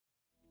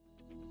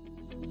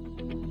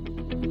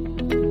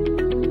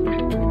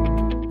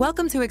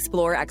Welcome to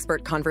Explore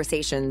Expert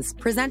Conversations,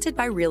 presented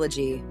by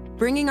Realogy,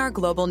 bringing our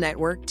global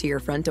network to your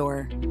front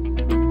door.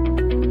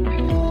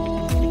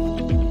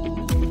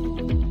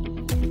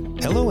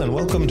 Hello and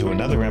welcome to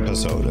another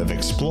episode of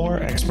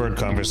Explore Expert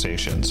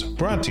Conversations,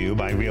 brought to you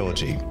by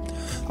Realogy.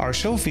 Our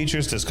show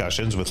features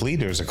discussions with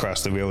leaders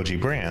across the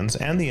Realogy brands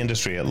and the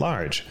industry at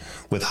large,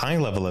 with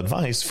high-level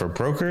advice for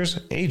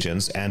brokers,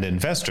 agents, and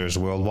investors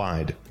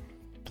worldwide.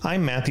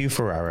 I'm Matthew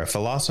Ferrara,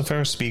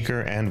 philosopher,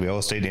 speaker, and real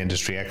estate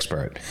industry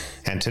expert,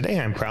 and today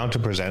I'm proud to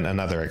present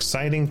another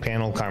exciting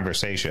panel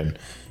conversation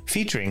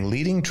featuring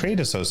leading trade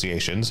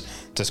associations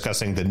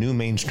discussing the new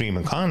mainstream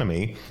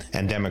economy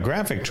and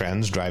demographic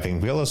trends driving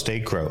real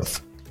estate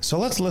growth. So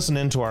let's listen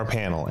into our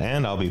panel,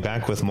 and I'll be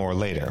back with more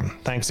later.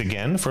 Thanks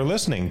again for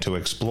listening to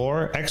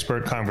Explore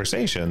Expert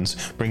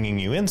Conversations, bringing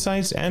you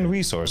insights and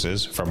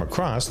resources from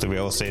across the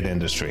real estate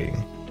industry.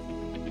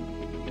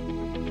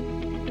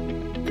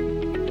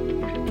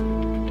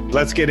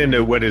 Let's get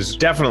into what is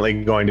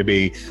definitely going to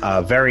be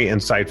a very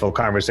insightful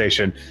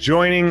conversation.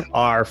 Joining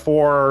our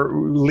four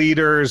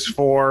leaders,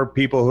 four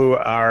people who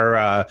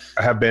are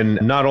have been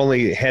not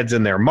only heads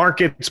in their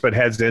markets, but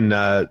heads in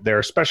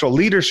their special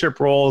leadership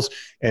roles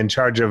in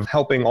charge of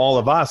helping all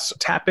of us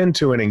tap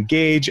into and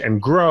engage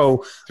and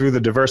grow through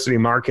the diversity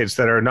markets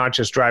that are not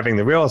just driving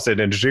the real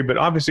estate industry, but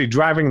obviously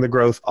driving the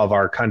growth of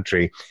our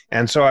country.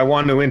 And so I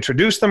want to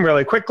introduce them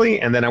really quickly,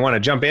 and then I want to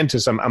jump into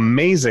some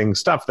amazing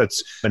stuff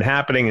that's been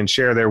happening and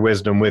share their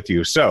wisdom with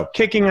you. So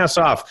kicking us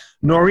off,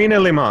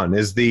 Norina Limon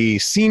is the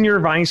Senior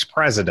Vice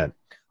President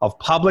of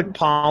Public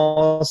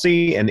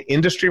Policy and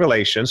Industry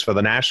Relations for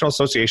the National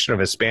Association of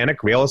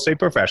Hispanic Real Estate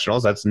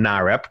Professionals. That's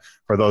NAREP,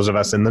 for those of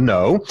us in the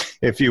know,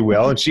 if you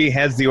will. And she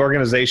heads the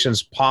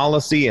organization's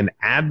policy and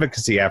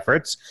advocacy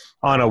efforts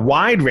on a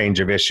wide range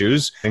of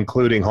issues,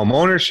 including home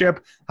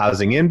ownership,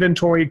 housing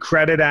inventory,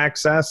 credit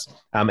access,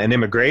 and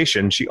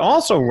immigration. She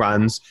also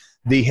runs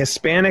the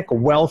Hispanic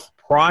Wealth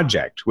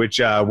Project, which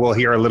we'll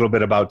hear a little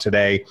bit about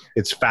today.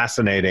 It's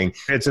fascinating.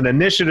 It's an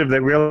initiative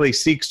that really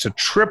seeks to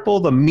triple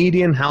the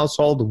median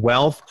household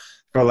wealth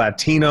for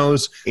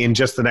Latinos in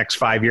just the next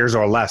 5 years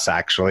or less,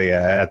 actually,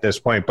 at this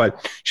point.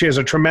 But she has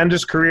a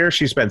tremendous career.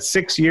 She spent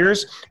 6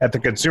 years at the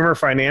Consumer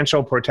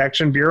Financial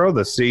Protection Bureau,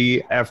 the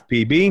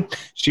CFPB.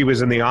 She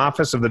was in the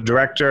office of the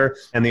director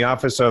and the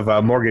office of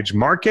mortgage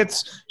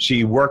markets.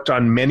 She worked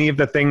on many of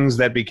the things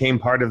that became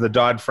part of the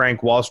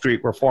Dodd-Frank Wall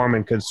Street Reform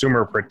and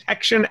Consumer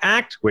Protection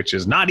Act, which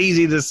is not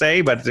easy to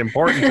say, but it's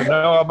important to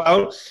know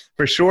about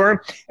for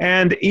sure.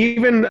 And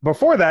even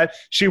before that,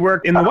 she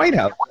worked in the White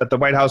House, at the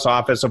White House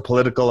Office of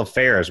Political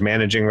Affairs,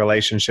 managing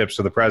relationships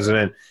with the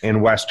president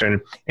in Western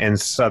and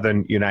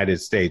Southern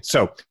United States.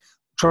 So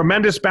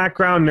tremendous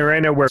background,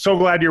 Norina. We're so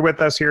glad you're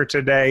with us here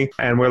today,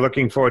 and we're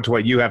looking forward to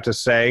what you have to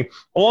say.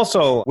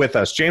 Also with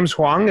us, James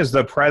Huang is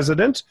the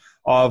president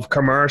of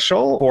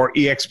commercial for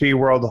eXp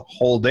World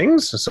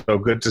Holdings. So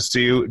good to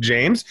see you,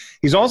 James.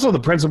 He's also the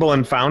principal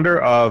and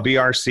founder of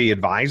BRC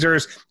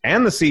Advisors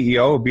and the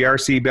CEO of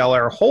BRC Bel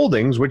Air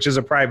Holdings, which is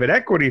a private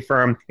equity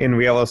firm in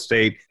real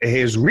estate.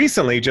 He's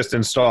recently just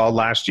installed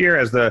last year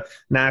as the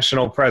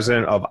national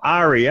president of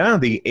AREA,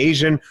 the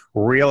Asian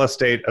Real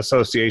Estate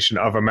Association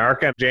of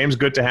America. James,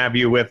 good to have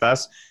you with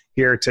us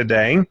here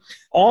today.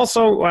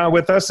 Also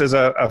with us is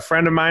a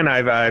friend of mine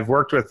I've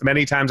worked with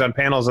many times on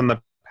panels in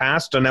the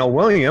past, Donnell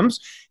Williams.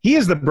 He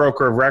is the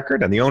broker of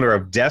record and the owner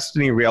of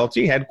Destiny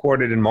Realty,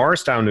 headquartered in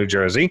Morristown, New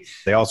Jersey.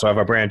 They also have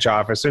a branch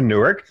office in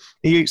Newark.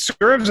 He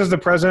serves as the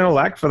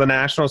president-elect for the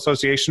National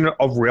Association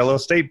of Real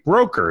Estate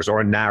Brokers,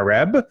 or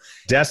NAREB.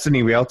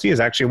 Destiny Realty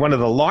is actually one of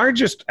the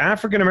largest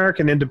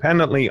African-American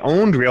independently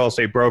owned real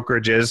estate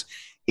brokerages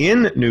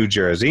in New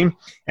Jersey.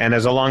 And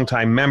as a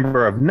longtime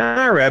member of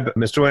NAREB,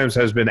 Mr. Williams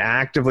has been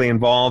actively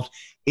involved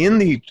in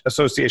the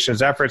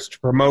association's efforts to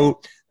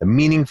promote the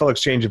meaningful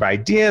exchange of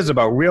ideas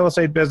about real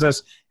estate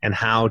business and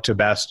how to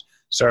best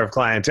serve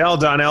clientele.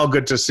 Donnell,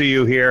 good to see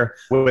you here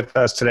with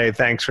us today.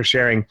 Thanks for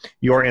sharing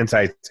your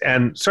insights.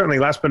 And certainly,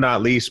 last but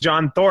not least,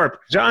 John Thorpe.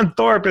 John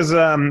Thorpe is,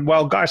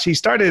 he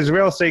started his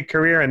real estate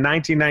career in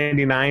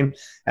 1999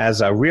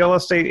 as a real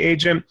estate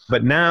agent,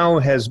 but now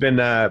has been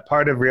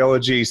part of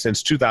Realogy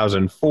since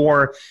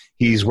 2004.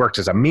 He's worked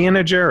as a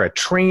manager, a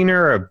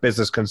trainer, a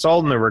business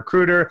consultant, a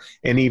recruiter,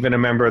 and even a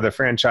member of the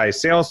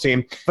franchise sales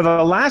team. For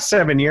the last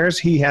 7 years,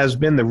 he has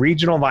been the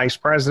regional vice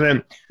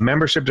president,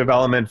 membership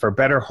development for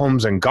Better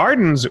Homes and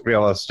Gardens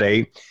Real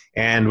Estate,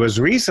 and was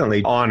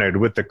recently honored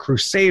with the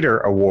Crusader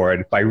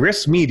Award by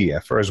Risk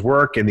Media for his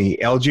work in the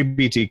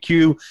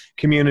LGBTQ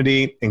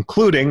community,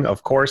 including,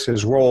 of course,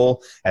 his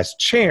role as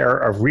chair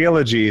of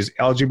Realogy's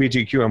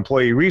LGBTQ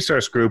Employee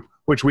Resource Group,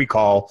 which we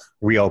call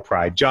Real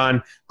Pride.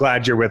 John,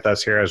 glad you're with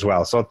us here as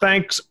well. So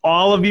thanks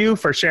all of you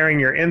for sharing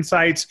your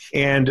insights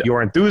and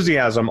your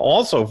enthusiasm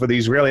also for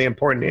these really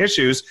important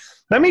issues.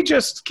 let me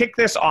just kick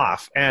this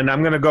off, and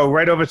I'm going to go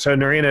right over to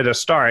Nerina to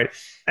start,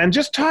 and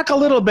just talk a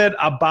little bit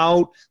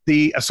about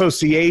the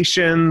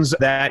associations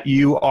that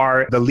you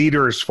are the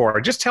leaders for.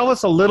 Just tell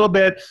us a little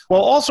bit,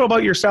 well, also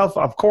about yourself,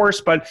 of course,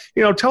 but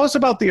tell us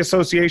about the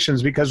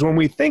associations, because when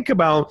we think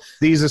about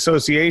these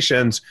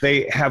associations,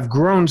 they have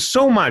grown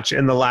so much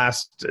in the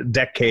last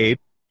decade.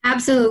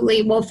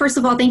 Absolutely. Well, first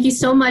of all, thank you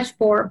so much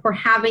for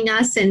having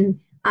us, and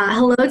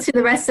hello to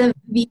the rest of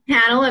the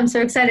panel. I'm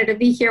so excited to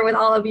be here with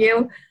all of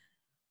you.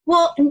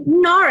 Well,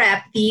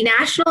 NAREP, the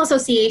National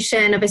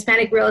Association of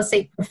Hispanic Real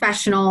Estate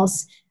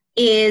Professionals,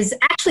 is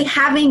actually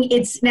having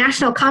its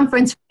national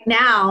conference right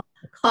now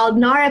called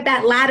NAREP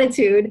at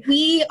Latitude.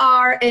 We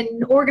are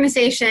an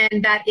organization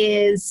that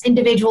is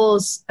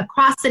individuals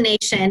across the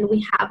nation.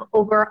 We have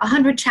over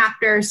 100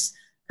 chapters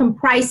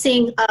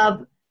comprising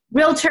of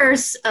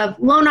realtors, of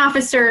loan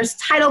officers,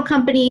 title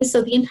companies,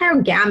 so the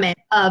entire gamut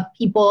of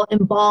people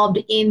involved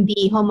in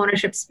the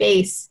homeownership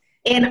space.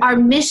 And our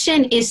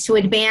mission is to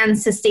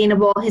advance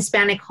sustainable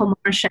Hispanic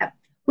homeownership.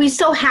 We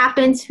so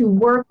happen to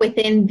work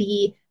within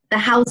the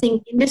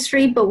housing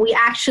industry, but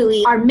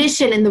our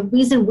mission and the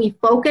reason we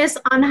focus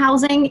on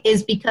housing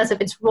is because of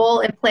its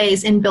role it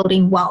plays in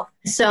building wealth.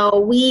 So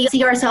we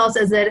see ourselves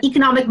as an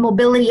economic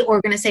mobility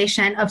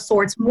organization of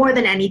sorts more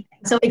than anything.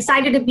 So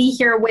excited to be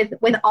here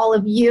with all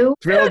of you.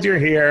 Thrilled you're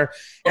here.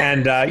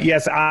 And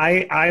yes,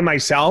 I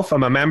myself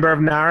am a member of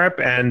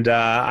NAREP, and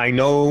I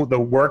know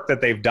the work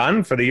that they've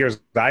done for the years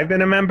I've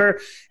been a member.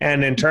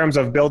 And in terms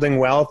of building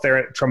wealth, they're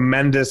a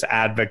tremendous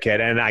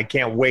advocate. And I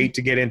can't wait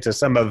to get into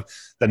some of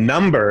the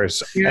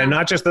numbers, and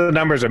not just the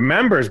numbers of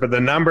members, but the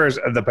numbers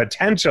of the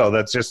potential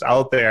that's just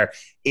out there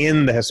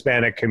in the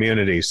Hispanic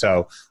community.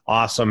 So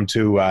awesome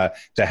to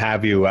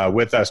have you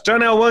with us.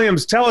 Jonelle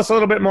Williams, tell us a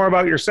little bit more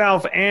about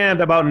yourself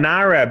and about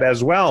NAREP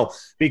as well,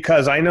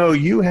 because I know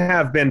you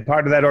have been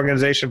part of that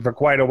organization for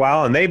quite a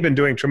while, and they've been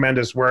doing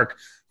tremendous work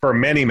for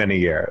many, many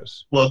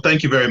years. Well,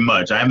 thank you very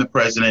much. I am the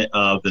president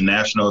of the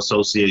National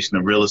Association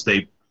of Real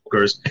Estate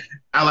Brokers.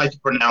 I like to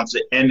pronounce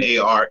it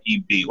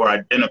NAREB, or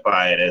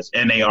identify it as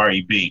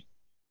NAREB.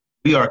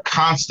 We are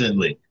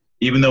constantly,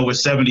 even though we're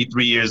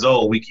 73 years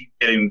old, we keep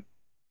getting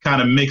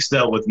kind of mixed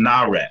up with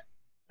NAREP.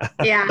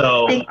 Yeah,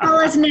 so, they call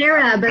us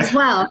NAREB as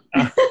well.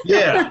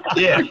 Yeah.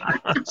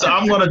 So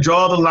I'm going to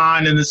draw the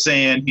line in the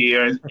sand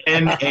here,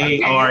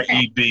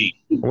 NAREB.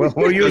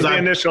 We'll use the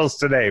initials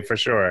today for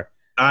sure.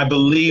 I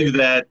believe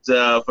that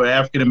for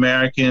African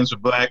Americans, for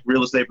Black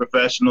real estate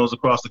professionals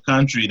across the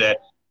country, that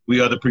we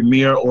are the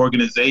premier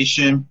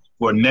organization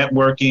for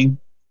networking,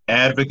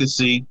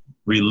 advocacy,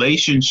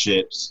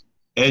 relationships,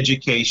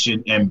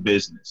 education, and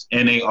business,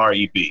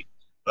 NAREB.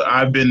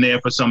 I've been there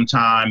for some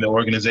time. The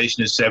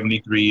organization is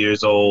 73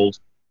 years old.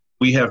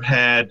 We have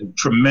had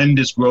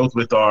tremendous growth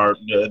with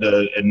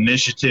the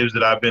initiatives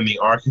that I've been the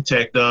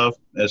architect of,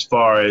 as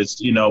far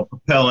as,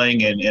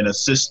 propelling and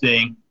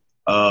assisting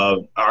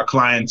our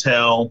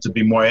clientele to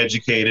be more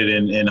educated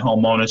in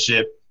home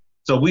ownership.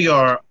 So we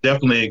are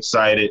definitely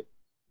excited.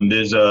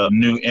 There's a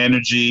new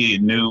energy, a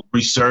new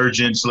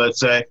resurgence, let's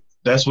say.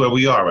 That's where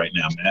we are right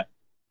now, Matt.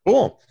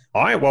 Cool.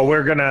 All right. Well,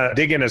 we're going to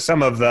dig into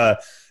some of the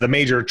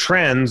major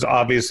trends,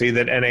 obviously,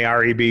 that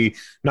NAREB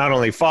not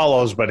only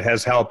follows, but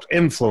has helped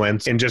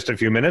influence in just a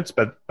few minutes.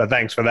 But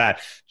thanks for that.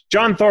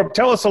 John Thorpe,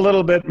 tell us a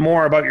little bit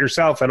more about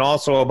yourself and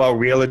also about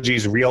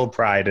Realogy's Real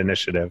Pride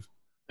initiative.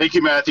 Thank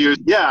you, Matthew.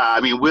 Yeah,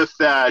 with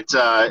that,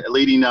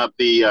 leading up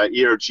the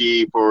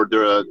ERG for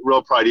the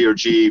Real Pride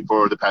ERG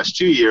for the past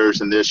 2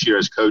 years, and this year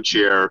as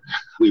co-chair,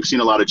 we've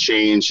seen a lot of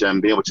change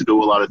and been able to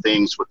do a lot of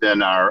things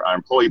within our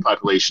employee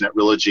population at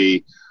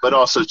Realogy, but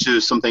also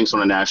to some things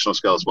on a national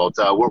scale as well.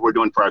 What we're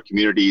doing for our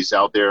communities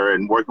out there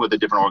and working with the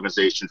different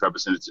organizations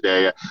represented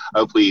today,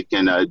 hopefully you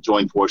can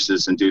join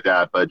forces and do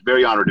that. But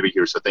very honored to be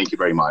here, so thank you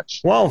very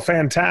much. Well,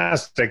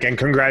 fantastic, and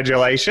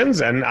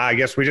congratulations. And I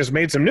guess we just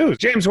made some news.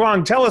 James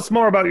Wong, tell us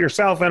more about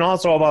yourself and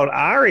also about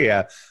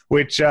AREA,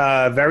 which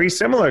very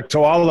similar to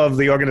all of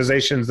the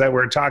organizations that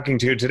we're talking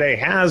to today,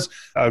 has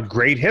a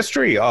great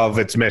history of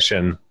its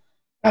mission.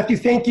 Matthew,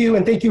 thank you.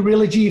 And thank you,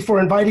 Realogy, for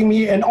inviting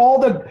me and all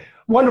the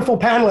wonderful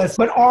panelists.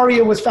 But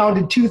AREA was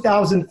founded in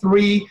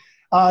 2003,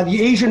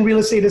 the Asian Real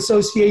Estate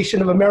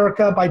Association of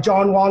America by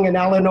John Wong and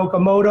Alan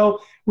Okamoto.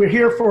 We're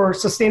here for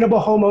sustainable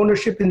home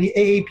ownership in the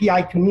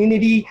AAPI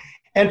community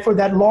and for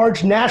that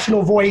large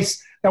national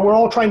voice that we're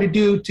all trying to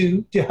do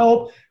to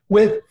help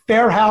with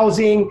fair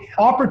housing,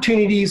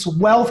 opportunities,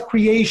 wealth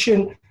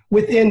creation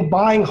within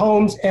buying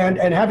homes and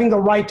having the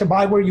right to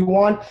buy where you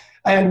want.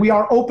 And we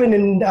are open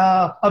and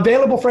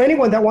available for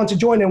anyone that wants to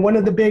join. And one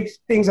of the big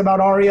things about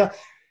AREA,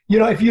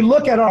 if you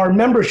look at our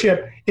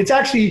membership, it's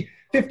actually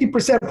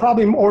 50%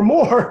 probably or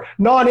more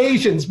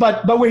non-Asians,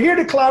 but we're here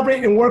to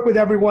collaborate and work with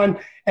everyone.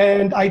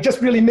 And I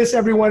just really miss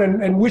everyone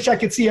and wish I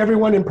could see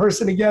everyone in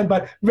person again,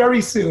 but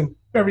very soon.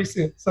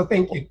 So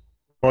thank you.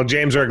 Well,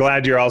 James, we're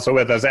glad you're also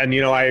with us. And,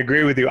 I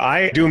agree with you.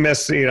 I do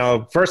miss,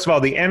 first of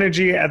all, the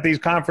energy at these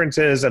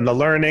conferences and the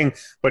learning,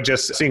 but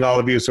just seeing all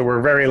of you. So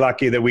we're very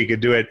lucky that we could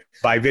do it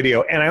by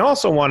video. And I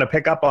also want to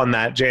pick up on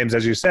that, James,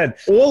 as you said,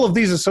 all of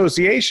these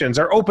associations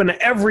are open to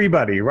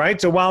everybody, right?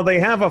 So while they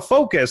have a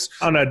focus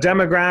on a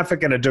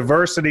demographic and a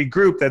diversity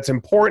group that's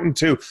important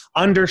to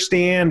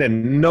understand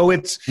and know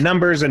its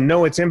numbers and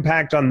know its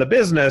impact on the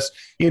business,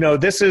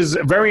 this is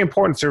very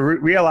important to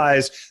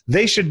realize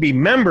they should be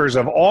members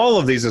of all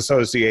of these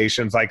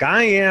associations like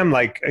I am,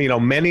 like,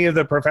 many of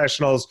the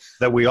professionals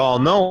that we all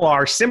know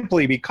are,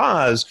 simply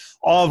because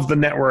of the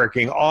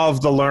networking,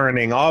 of the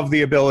learning, of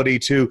the ability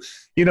to,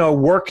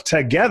 work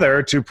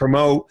together to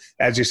promote,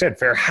 as you said,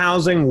 fair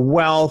housing,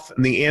 wealth,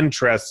 and the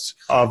interests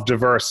of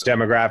diverse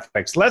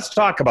demographics. Let's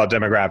talk about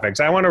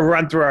demographics. I want to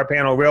run through our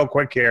panel real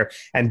quick here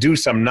and do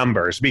some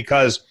numbers,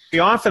 because we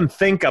often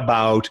think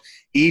about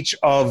each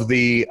of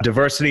the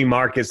diversity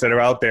markets that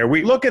are out there.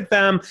 We look at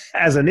them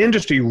as an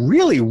industry,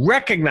 really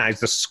recognize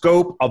the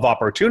scope of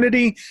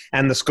opportunity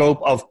and the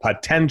scope of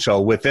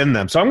potential within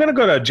them. So I'm going to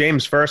go to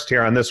James first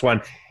here on this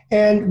one.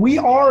 And we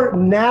are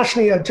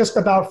nationally at just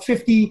about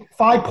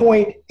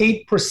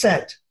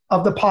 55.8%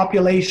 of the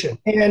population.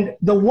 And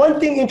the one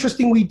thing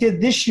interesting we did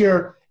this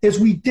year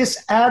is we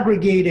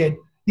disaggregated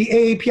the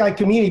AAPI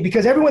community,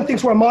 because everyone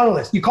thinks we're a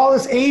monolith. You call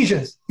us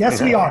Asians. Yes,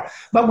 we are.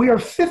 But we are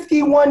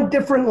 51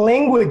 different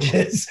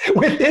languages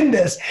within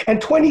this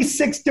and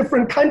 26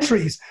 different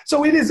countries.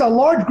 So it is a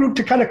large group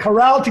to kind of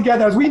corral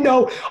together. As we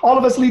know, all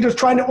of us leaders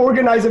trying to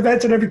organize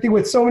events and everything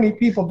with so many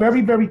people,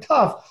 very, very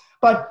tough.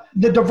 But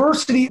the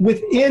diversity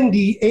within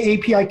the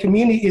AAPI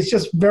community is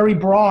just very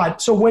broad.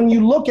 So when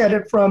you look at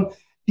it from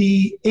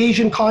the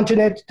Asian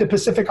continent to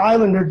Pacific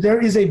Islander, there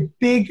is a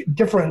big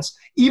difference.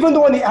 Even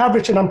though on the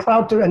average, and I'm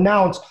proud to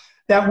announce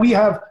that we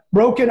have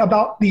broken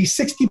about the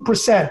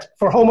 60%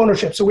 for home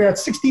ownership. So we're at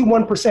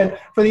 61%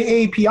 for the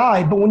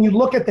AAPI. But when you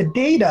look at the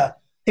data,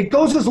 it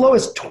goes as low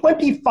as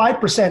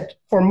 25%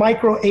 for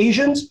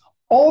micro-Asians,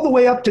 all the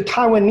way up to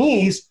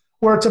Taiwanese,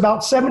 where it's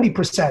about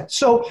 70%.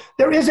 So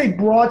there is a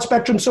broad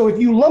spectrum. So if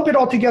you lump it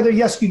all together,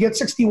 yes, you get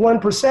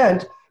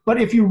 61%.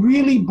 But if you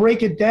really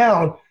break it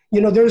down,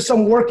 there's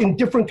some work in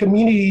different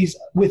communities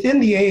within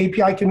the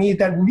AAPI community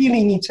that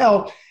really needs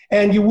help.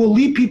 And you will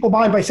leave people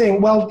behind by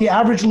saying, well, the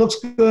average looks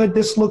good,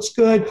 this looks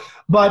good,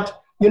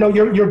 but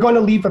you're going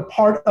to leave a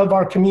part of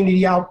our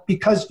community out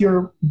because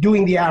you're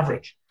doing the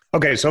average.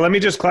 Okay, so let me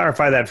just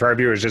clarify that for our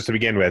viewers just to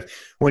begin with.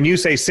 When you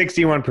say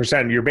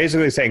 61%, you're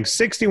basically saying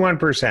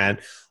 61%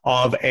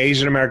 of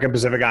Asian American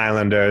Pacific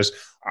Islanders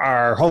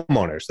are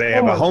homeowners. They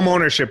have a home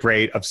ownership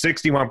rate of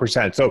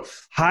 61%. So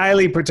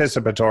highly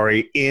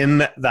participatory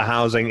in the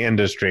housing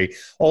industry.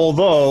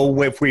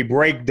 Although if we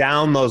break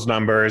down those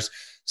numbers,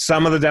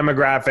 some of the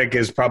demographic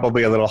is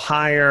probably a little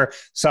higher.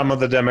 Some of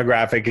the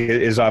demographic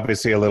is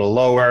obviously a little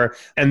lower.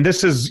 And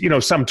this is,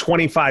 some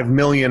 25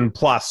 million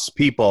plus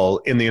people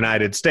in the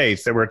United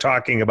States that we're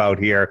talking about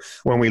here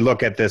when we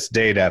look at this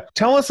data.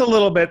 Tell us a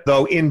little bit,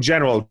 though, in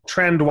general,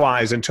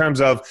 trend-wise, in terms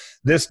of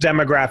this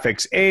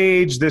demographic's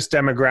age, this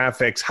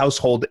demographic's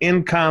household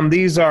income.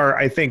 These are,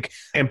 I think,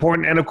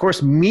 important. And of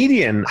course,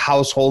 median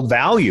household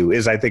value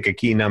is, I think, a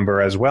key number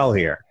as well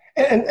here.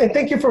 And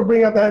thank you for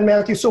bringing up that,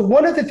 Matthew. So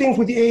one of the things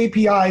with the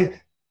AAPI,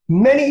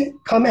 many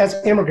come as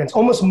immigrants.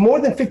 Almost more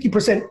than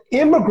 50%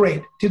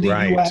 immigrate to the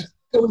U.S.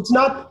 So it's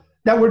not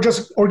that we're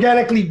just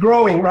organically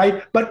growing,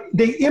 right? But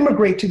they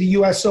immigrate to the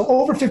U.S. So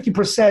over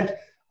 50%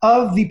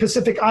 of the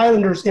Pacific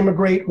Islanders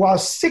immigrate, while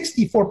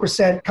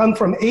 64% come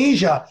from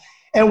Asia.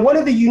 And one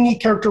of the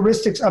unique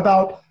characteristics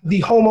about the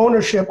home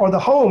ownership or the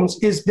homes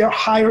is they're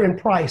higher in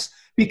price,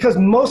 because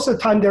most of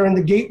the time they're in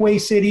the gateway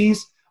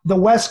cities, the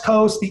West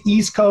Coast, the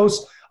East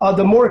Coast,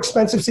 the more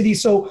expensive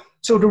cities. So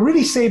to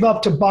really save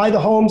up to buy the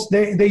homes,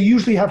 they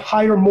usually have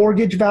higher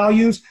mortgage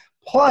values.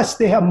 Plus,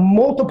 they have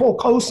multiple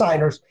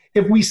co-signers,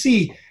 if we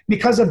see,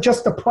 because of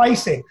just the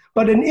pricing.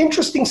 But an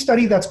interesting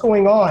study that's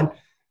going on,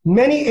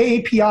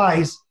 many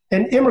AAPIs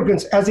and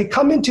immigrants, as they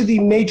come into the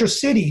major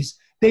cities,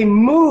 they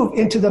move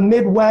into the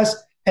Midwest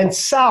and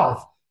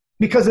South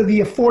because of the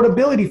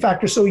affordability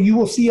factor. So you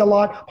will see a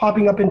lot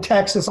popping up in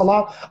Texas, a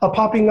lot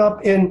popping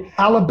up in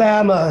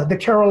Alabama, the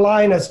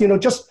Carolinas,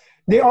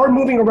 they are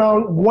moving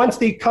around. Once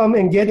they come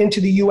and get into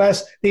the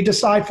U.S., they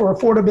decide for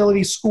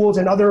affordability, schools,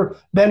 and other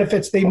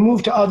benefits, they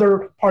move to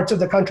other parts of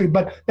the country.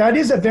 But that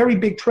is a very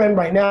big trend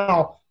right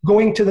now,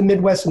 going to the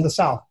Midwest and the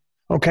South.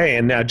 Okay,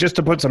 and just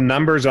to put some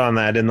numbers on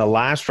that, in the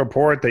last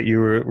report that you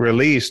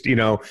released,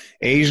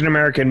 Asian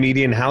American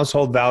median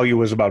household value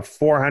was about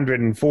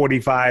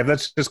 $445.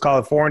 Let's just call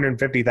it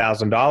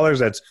 $450,000.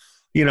 That's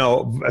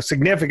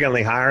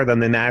significantly higher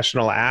than the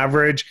national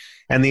average.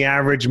 And the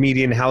average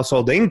median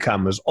household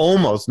income is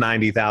almost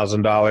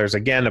 $90,000.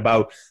 Again,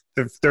 about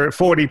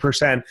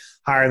 40%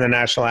 higher than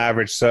national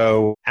average.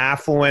 So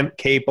affluent,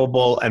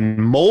 capable, and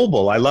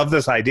mobile. I love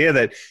this idea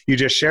that you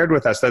just shared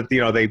with us that,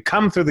 they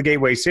come through the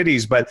gateway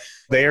cities, but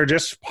they are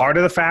just part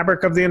of the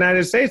fabric of the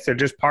United States. They're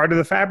just part of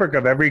the fabric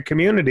of every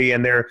community,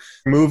 and they're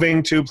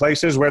moving to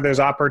places where there's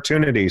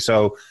opportunity.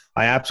 So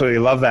I absolutely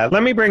love that.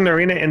 Let me bring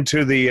Norina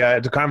into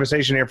the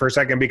conversation here for a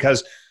second,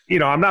 because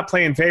I'm not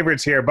playing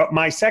favorites here, but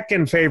my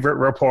second favorite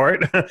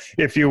report,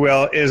 if you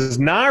will, is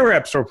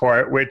NAREP's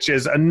report, which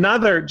is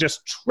another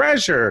just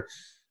treasure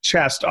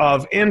chest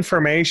of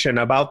information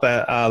about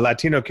the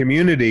Latino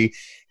community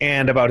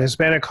and about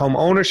Hispanic home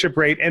ownership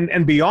rate.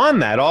 And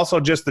beyond that, also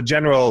just the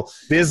general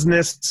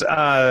business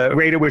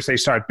rate at which they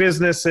start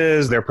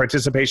businesses, their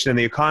participation in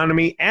the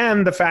economy,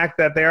 and the fact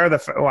that they are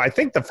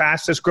the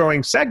fastest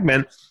growing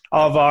segment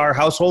of our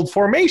household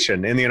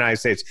formation in the United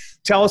States.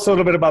 Tell us a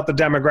little bit about the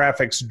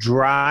demographics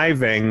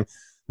driving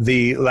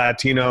the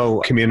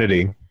Latino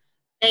community.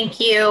 Thank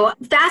you.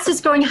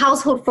 Fastest growing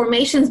household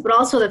formations, but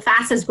also the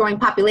fastest growing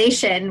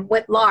population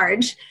writ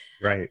large.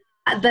 Right.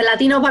 The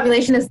Latino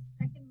population is the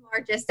second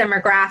largest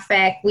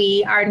demographic.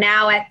 We are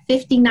now at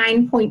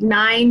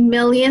 59.9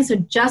 million, so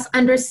just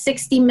under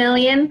 60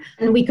 million,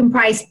 and we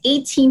comprise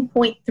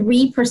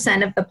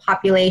 18.3% of the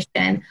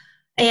population.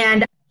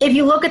 And if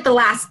you look at the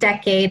last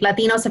decade,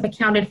 Latinos have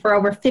accounted for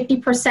over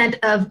 50%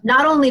 of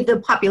not only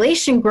the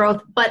population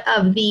growth, but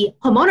of the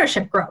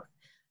homeownership growth.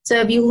 So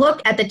if you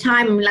look at the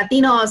time,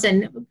 Latinos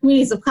and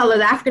communities of color,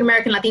 the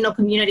African-American Latino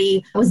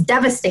community was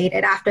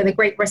devastated after the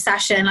Great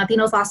Recession.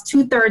 Latinos lost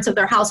 2/3 of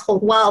their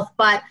household wealth,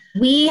 but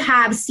we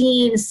have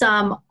seen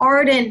some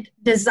ardent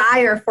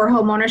desire for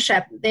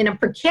homeownership in a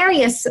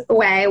precarious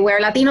way, where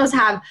Latinos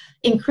have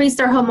increased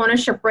their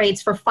homeownership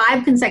rates for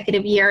 5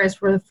 consecutive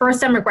years. We're the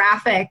first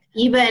demographic,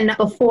 even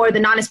before the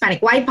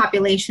non-Hispanic white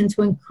population,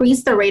 to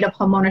increase the rate of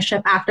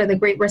homeownership after the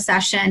Great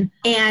Recession.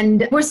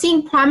 And we're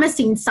seeing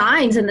promising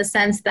signs in the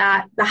sense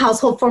that the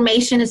household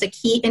formation is a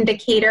key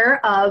indicator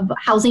of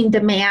housing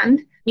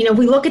demand. We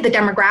look at the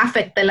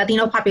demographic, the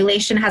Latino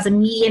population has a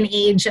median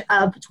age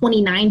of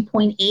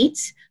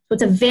 29.8. So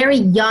it's a very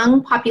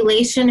young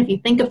population. If you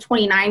think of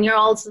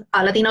 29-year-olds,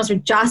 Latinos are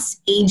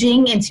just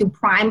aging into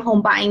prime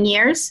home buying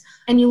years.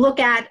 And you look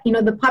at,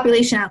 the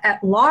population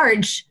at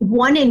large,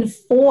 1 in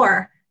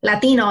 4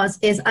 Latinos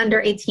is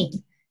under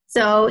 18.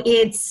 So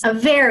it's a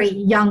very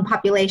young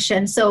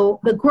population.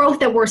 So the growth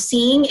that we're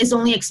seeing is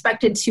only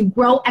expected to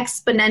grow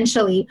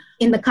exponentially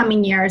in the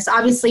coming years.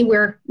 Obviously,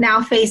 we're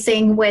now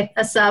facing with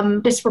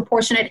some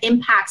disproportionate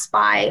impacts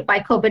by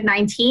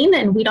COVID-19,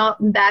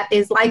 and that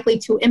is likely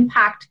to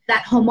impact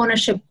that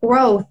homeownership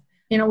growth.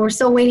 We're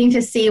still waiting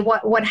to see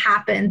what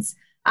happens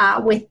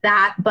with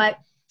that. But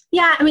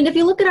yeah, if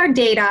you look at our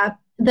data,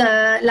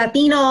 the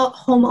Latino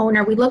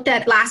homeowner,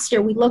 last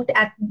year, we looked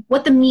at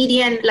what the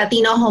median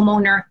Latino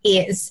homeowner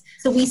is.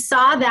 So we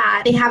saw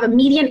that they have a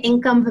median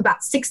income of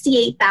about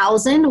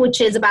 $68,000,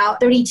 which is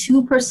about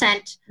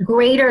 32%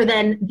 greater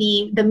than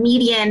the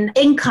median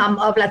income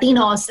of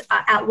Latinos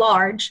at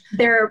large.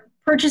 They're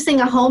purchasing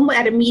a home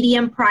at a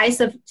median price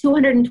of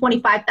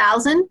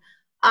 $225,000.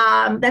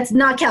 That's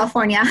not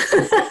California.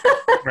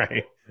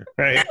 Right.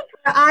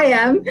 I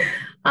am.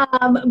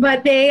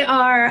 But they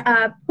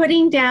are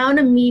putting down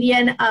a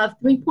median of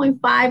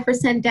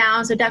 3.5%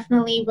 down. So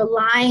definitely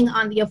relying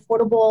on the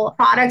affordable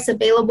products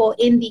available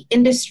in the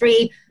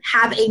industry,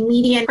 have a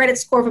median credit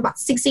score of about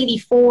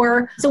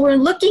 684. So we're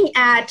looking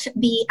at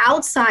the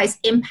outsized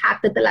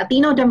impact that the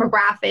Latino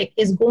demographic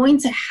is going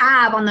to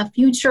have on the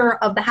future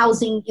of the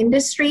housing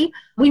industry.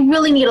 We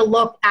really need to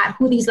look at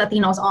who these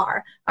Latinos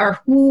are, or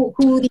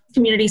who these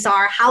communities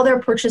are, how they're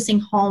purchasing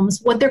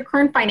homes, what their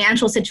current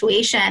financial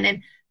situation,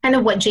 and kind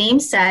of what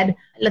James said,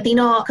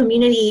 Latino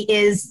community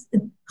is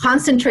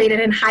concentrated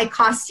in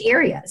high-cost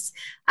areas.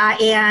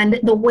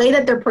 And the way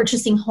that they're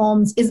purchasing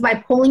homes is by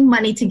pulling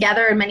money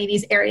together in many of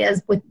these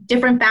areas with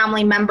different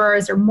family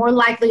members, or more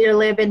likely to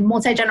live in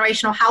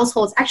multi-generational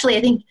households. Actually,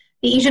 I think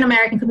the Asian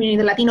American community,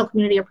 the Latino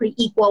community are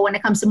pretty equal when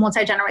it comes to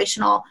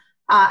multi-generational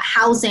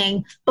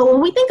housing. But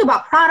when we think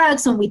about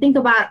products, when we think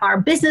about our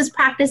business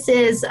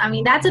practices,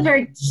 that's a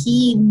very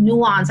key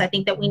nuance, I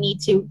think, that we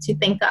need to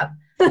think of.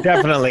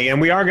 Definitely.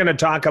 And we are going to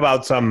talk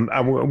about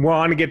we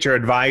want to get your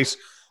advice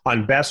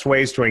on best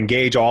ways to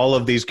engage all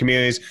of these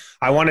communities.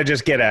 I want to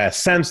just get a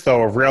sense,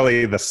 though, of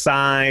really the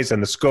size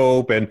and the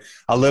scope and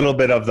a little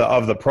bit of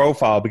the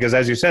profile, because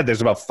as you said,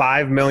 there's about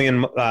 5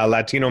 million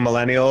Latino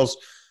millennials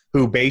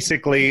who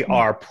basically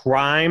are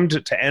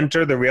primed to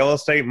enter the real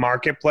estate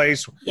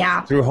marketplace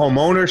through home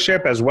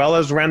ownership as well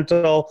as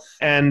rental.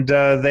 And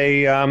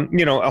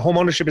home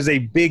ownership is a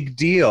big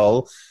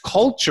deal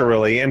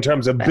culturally in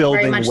terms of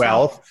building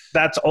wealth. So.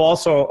 That's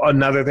also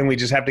another thing we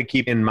just have to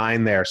keep in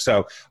mind there.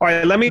 So, all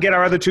right, let me get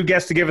our other two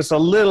guests to give us a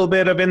little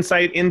bit of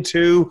insight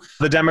into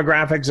the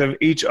demographics of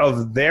each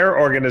of their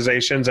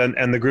organizations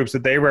and the groups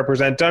that they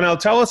represent. Donnell,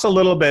 tell us a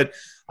little bit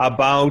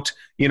about,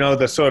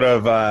 the sort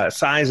of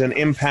size and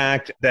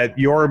impact that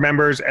your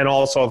members and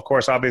also, of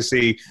course,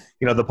 obviously,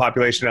 the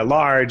population at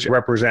large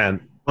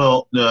represent.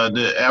 Well,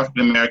 the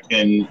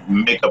African-American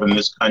makeup in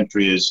this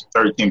country is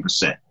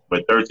 13%.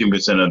 We're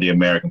 13% of the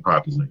American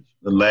population.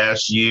 The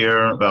last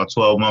year, about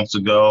 12 months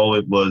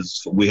ago,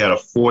 we had a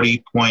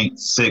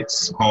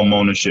 40.6 home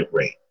ownership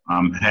rate.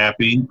 I'm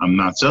happy. I'm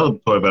not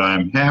celebratory, but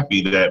I'm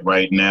happy that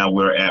right now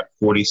we're at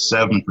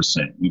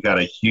 47%. We got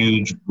a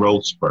huge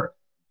growth spurt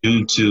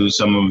due to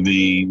some of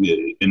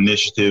the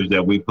initiatives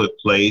that we put in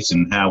place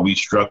and how we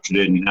structured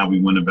it and how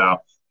we went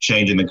about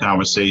changing the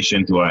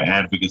conversation through our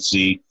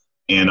advocacy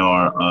and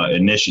our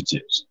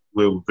initiatives.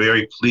 We're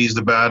very pleased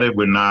about it.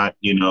 We're not,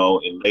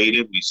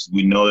 elated.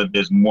 We know that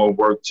there's more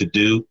work to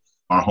do.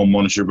 Our home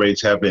ownership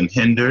rates have been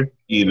hindered.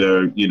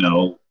 Either,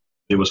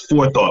 there was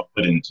forethought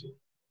put into it.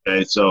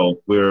 Okay,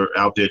 so we're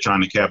out there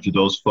trying to capture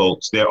those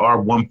folks. There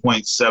are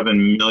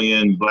 1.7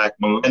 million Black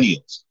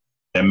millennials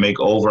that make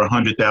over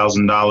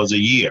 $100,000 a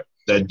year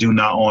that do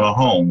not own a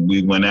home.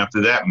 We went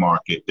after that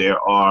market.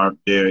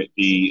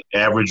 The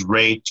average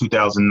rate,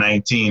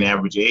 2019,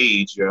 average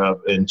age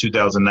in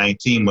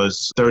 2019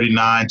 was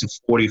 39 to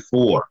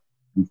 44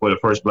 before the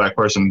first Black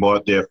person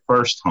bought their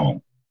first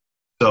home.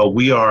 So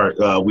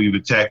we've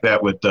attacked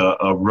that with a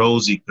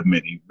ROSI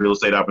committee, Real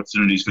Estate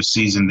Opportunities for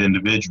Seasoned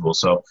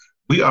Individuals. So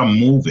we are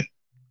moving.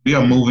 We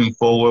are moving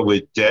forward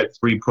with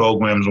debt-free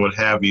programs, what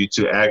have you,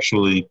 to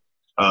actually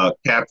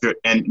capture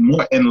and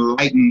more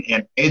enlighten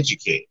and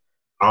educate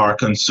our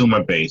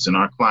consumer base and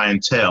our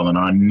clientele and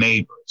our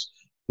neighbors.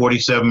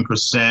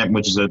 47%,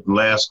 which is the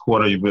last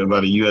quarter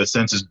by the U.S.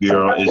 Census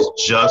Bureau, is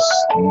just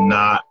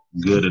not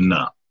good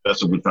enough.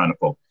 That's what we're trying to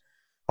focus.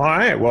 All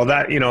right. Well,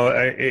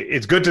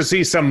 it's good to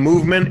see some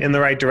movement in the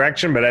right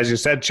direction, but as you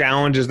said,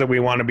 challenges that we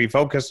want to be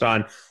focused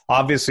on.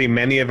 Obviously,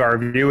 many of our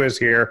viewers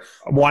here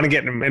want to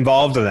get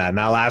involved in that. And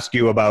I'll ask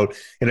you about,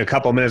 in a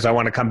couple of minutes, I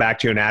want to come back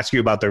to you and ask you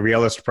about the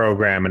Realist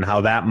program and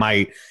how that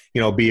might,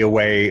 be a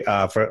way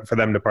for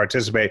them to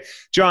participate.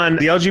 John,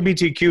 the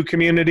LGBTQ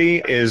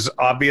community is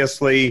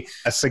obviously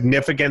a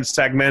significant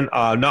segment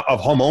not of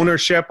home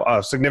ownership,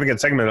 a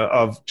significant segment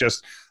of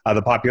just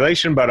the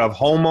population, but of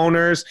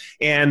homeowners.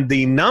 And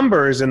the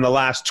numbers in the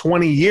last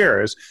 20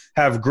 years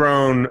have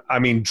grown,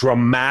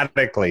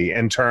 dramatically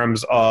in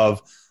terms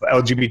of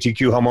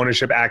LGBTQ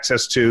homeownership,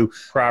 access to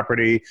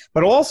property,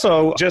 but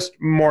also just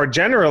more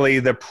generally,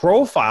 the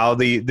profile,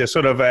 the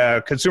sort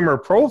of consumer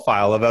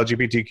profile of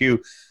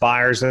LGBTQ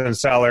buyers and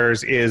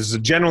sellers is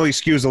generally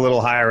skews a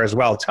little higher as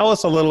well. Tell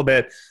us a little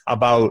bit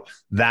about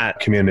that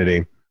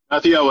community. I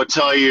think I would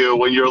tell you,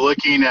 when you're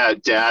looking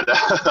at data,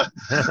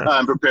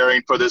 I'm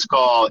preparing for this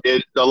call,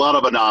 a lot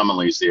of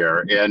anomalies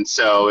there. And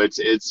so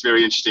it's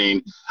very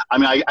interesting.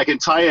 I can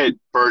tie it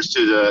first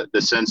to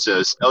the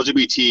census.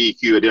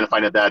 LGBTQ,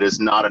 identifying that is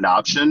not an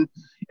option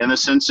in the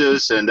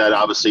census, and that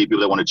obviously people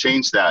that want to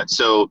change that.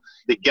 So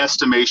the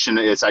guesstimation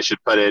is, I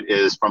should put it,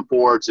 is from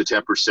 4 to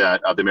 10%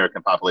 of the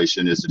American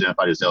population is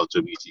identified as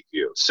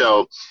LGBTQ.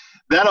 So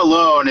that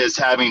alone is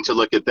having to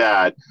look at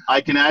that.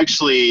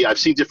 I've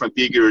seen different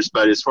figures,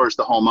 but as far as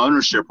the home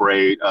ownership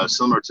rate,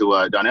 similar to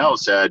what Donnell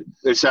said,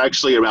 it's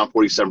actually around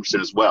 47%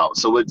 as well.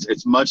 So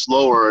it's much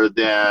lower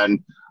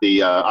than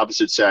the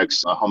opposite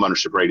sex home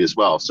ownership rate as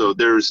well. So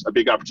there's a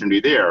big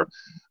opportunity there.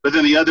 But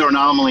then the other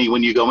anomaly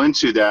when you go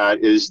into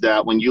that is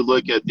that when you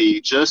look at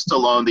just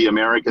alone the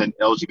American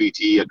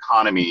LGBT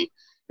economy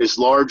is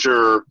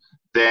larger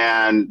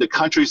than the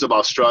countries of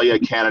Australia,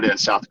 Canada, and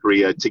South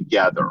Korea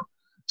together.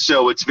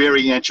 So it's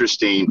very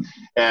interesting.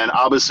 And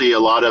obviously a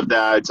lot of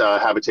that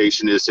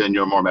habitation is in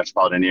your more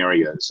metropolitan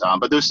areas.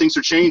 But those things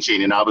are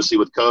changing. And obviously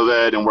with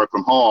COVID and work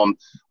from home,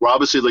 we're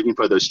obviously looking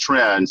for those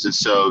trends. And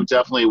so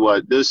definitely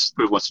what this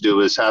group wants to do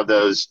is have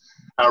those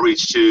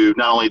outreach to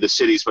not only the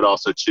cities, but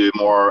also to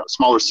more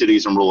smaller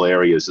cities and rural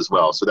areas as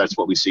well. So that's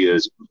what we see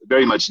as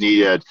very much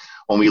needed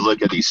when we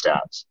look at these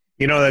stats.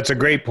 That's a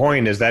great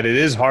point, is that it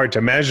is hard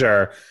to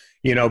measure,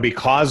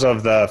 because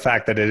of the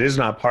fact that it is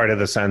not part of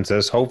the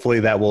census.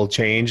 Hopefully that will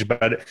change.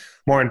 But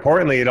more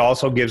importantly, it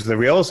also gives the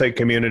real estate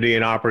community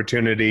an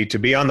opportunity to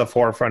be on the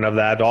forefront of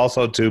that,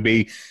 also to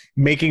be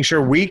making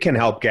sure we can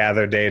help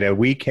gather data.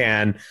 We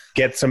can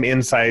get some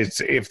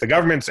insights. If the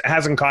government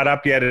hasn't caught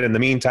up yet, in the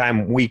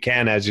meantime, we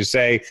can, as you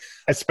say,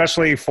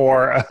 especially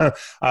for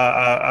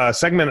a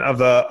segment of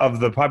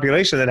the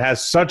population that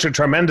has such a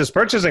tremendous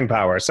purchasing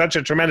power, such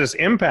a tremendous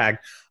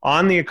impact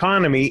on the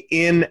economy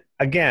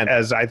again,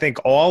 as I think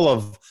all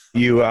of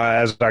you,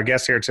 as our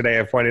guests here today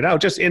have pointed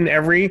out, just in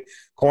every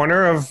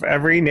corner of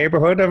every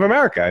neighborhood of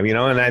America,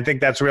 and I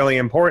think that's really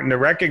important to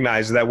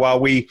recognize that while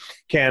we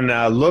can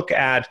look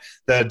at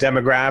the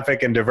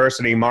demographic and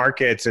diversity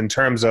markets in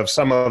terms of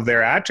some of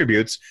their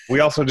attributes, we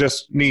also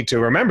just need to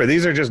remember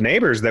these are just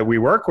neighbors that we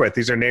work with.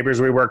 These are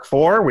neighbors we work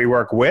for, we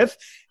work with,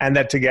 and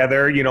that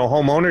together,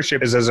 home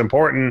ownership is as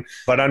important,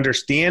 but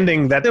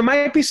understanding that there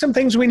might be some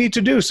things we need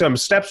to do, some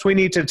steps we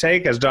need to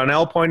take. As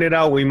Donnell pointed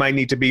out, we might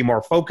need to be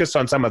more focused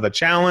on some of the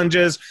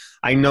challenges.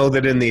 I know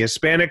that in the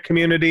Hispanic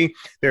community,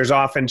 there's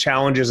often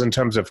challenges in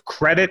terms of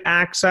credit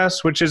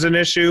access, which is an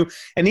issue.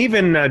 And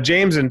even,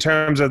 James, in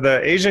terms of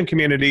the Asian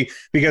community,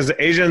 because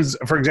Asians,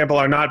 for example,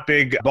 are not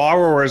big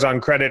borrowers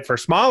on credit for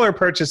smaller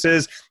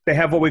purchases, they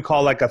have what we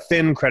call like a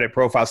thin credit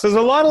profile. So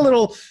there's a lot of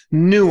little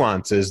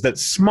nuances that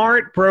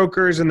smart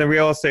brokers in the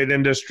real estate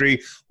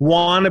industry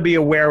want to be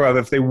aware of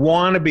if they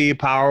want to be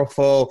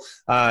powerful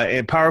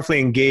and powerfully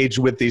engaged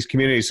with these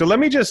communities. So let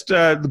me just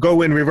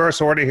go in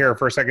reverse order here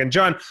for a second.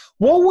 John,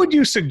 what would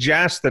you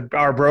suggest that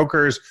our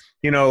brokers,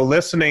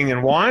 listening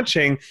and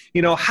watching,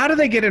 how do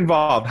they get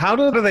involved? How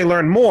do they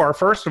learn more,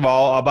 first of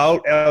all,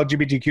 about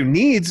LGBTQ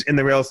needs in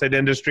the real estate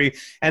industry?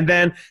 And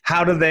then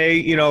how do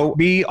they,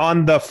 be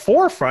on the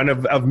forefront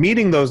of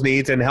meeting those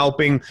needs and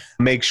helping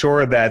make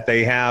sure that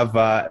they have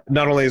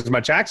not only as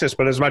much access,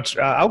 but as much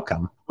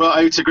outcome? Well,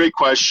 it's a great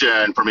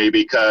question for me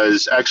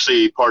because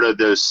actually part of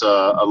this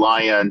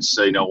alliance,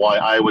 why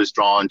I was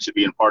drawn to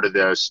being part of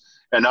this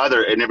and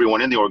everyone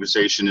in the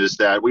organization is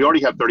that we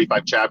already have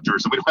 35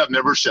 chapters and we don't have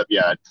membership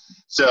yet.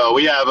 So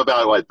we have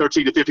about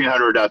 13 to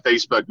 1,500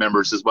 Facebook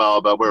members as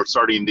well, but we're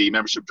starting the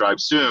membership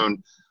drive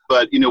soon.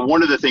 But,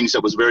 one of the things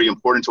that was very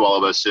important to all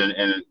of us in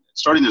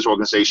starting this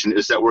organization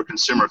is that we're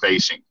consumer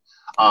facing.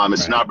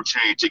 It's an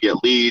opportunity to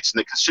get leads and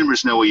the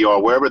consumers know who you are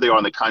wherever they are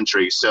in the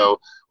country. So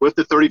with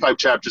the 35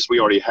 chapters we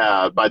already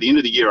have, by the end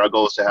of the year, our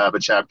goal is to have a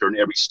chapter in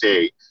every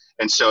state.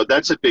 And so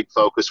that's a big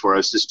focus for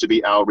us is to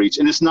be outreach.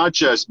 And it's not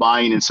just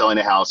buying and selling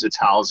a house, it's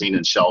housing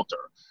and shelter.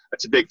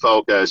 That's a big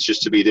focus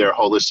just to be there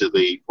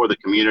holistically for the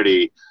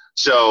community.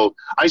 So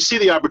I see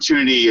the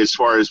opportunity as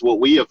far as what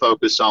we have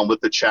focused on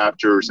with the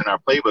chapters and our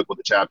playbook with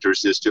the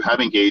chapters is to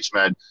have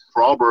engagement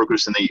for all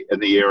brokers in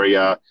the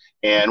area.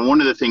 And one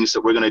of the things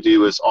that we're going to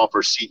do is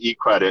offer CE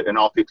credit in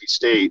all 50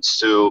 states.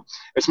 So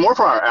it's more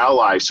for our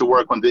allies to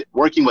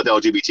working with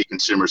LGBT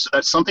consumers. So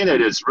that's something that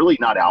is really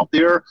not out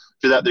there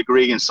to that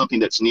degree and something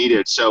that's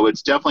needed. So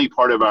it's definitely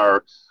part of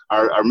our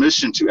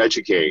mission to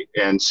educate.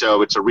 And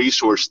so it's a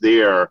resource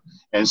there.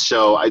 And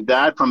so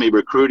that from a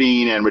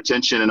recruiting and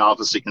retention and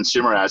obviously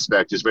consumer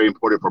aspect is very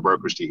important for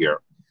brokers to hear.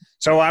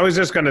 So I was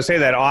just going to say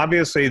that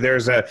obviously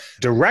there's a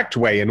direct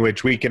way in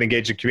which we can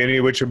engage the community,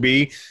 which would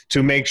be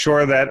to make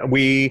sure that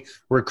we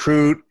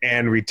recruit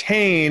and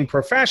retain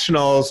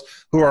professionals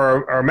who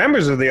are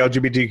members of the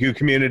LGBTQ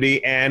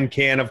community and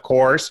can, of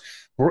course,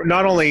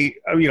 not only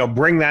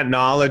bring that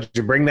knowledge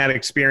and bring that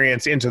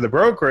experience into the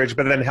brokerage,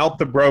 but then help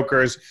the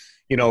brokers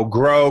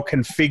grow,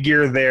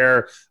 configure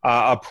their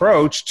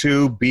approach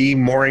to be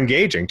more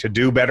engaging, to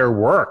do better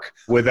work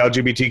with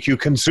LGBTQ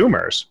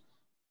consumers.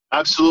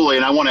 Absolutely.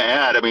 And I want to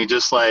add,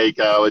 just like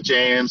with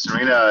James,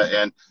 Serena,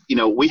 and,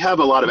 we have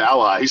a lot of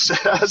allies,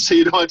 so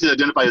you don't have to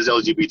identify as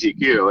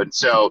LGBTQ. And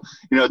so,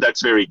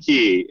 that's very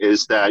key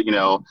is that,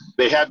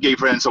 they have gay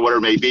friends or whatever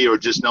it may be, or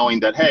just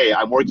knowing that, hey,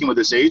 I'm working with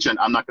this agent,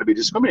 I'm not going to be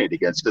discriminated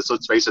against. Because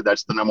let's face it,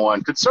 that's the number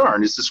one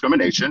concern is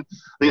discrimination.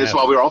 I think that's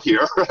why we're all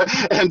here.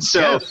 And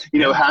so,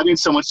 having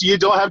someone, so you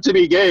don't have to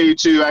be gay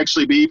to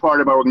actually be part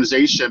of our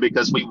organization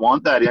because we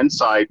want that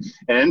insight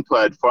and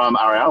input from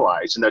our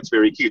allies. And that's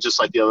very key,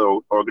 just like the other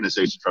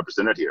organizations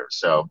represented here.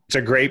 So it's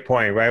a great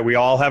point, right? We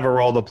all have a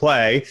role to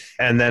play.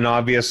 And then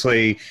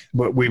obviously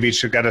we've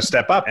each got to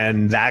step up,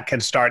 and that can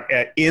start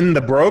in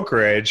the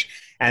brokerage,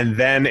 and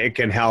then it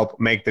can help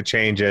make the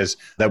changes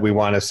that we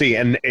want to see.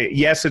 And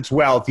yes, it's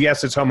wealth.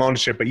 Yes, it's home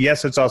ownership. But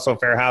yes, it's also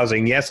fair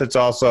housing. Yes, it's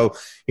also,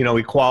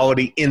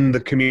 equality in the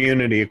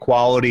community,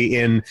 equality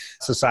in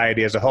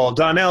society as a whole.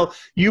 Donnell,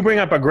 you bring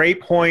up a great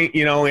point,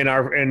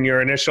 in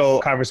your initial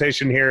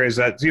conversation here is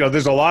that,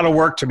 there's a lot of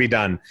work to be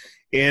done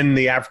in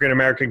the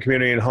African-American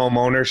community and home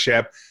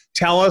ownership.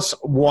 Tell us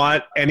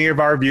what any of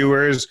our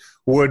viewers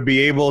would be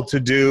able to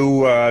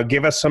do.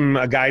 Give us some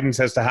guidance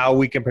as to how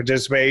we can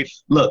participate.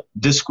 Look,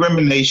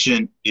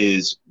 discrimination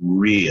is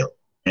real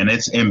and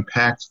it's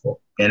impactful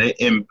and it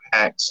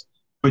impacts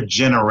for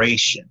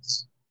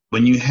generations.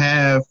 When you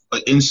have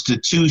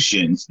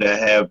institutions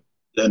that have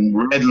done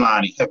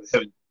redlining, have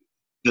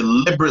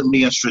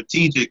deliberately and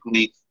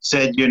strategically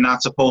said you're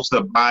not supposed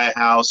to buy a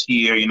house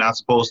here, you're not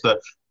supposed to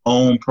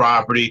own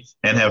property,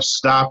 and have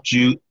stopped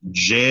you,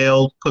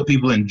 jailed, put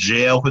people in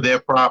jail for their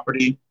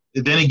property,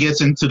 then it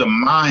gets into the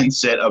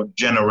mindset of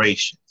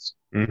generations.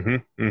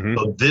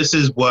 So this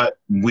is what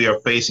we are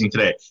facing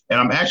today. And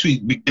I'm actually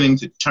beginning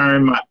to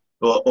turn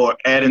or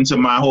add into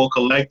my whole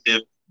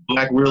collective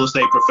Black real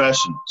estate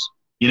professionals,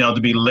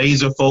 to be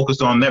laser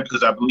focused on that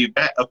because I believe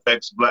that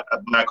affects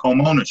Black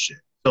home ownership.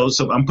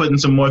 So I'm putting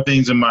some more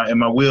things in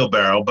my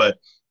wheelbarrow. But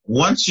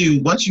once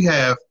you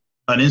have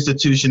an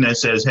institution that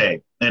says,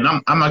 hey, and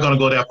I'm not going to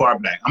go that far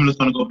back. I'm just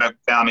going to go back to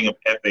founding of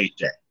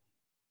FHA.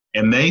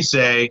 And they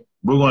say,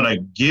 we're going to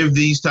give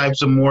these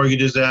types of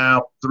mortgages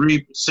out,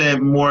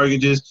 3%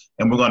 mortgages,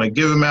 and we're going to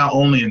give them out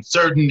only in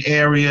certain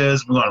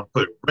areas. We're going to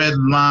put red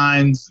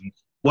lines and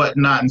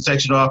whatnot and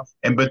section off.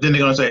 But then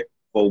they're going to say,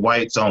 for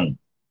whites only,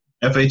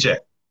 FHA.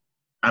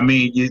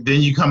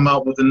 Then you come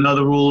up with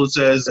another rule that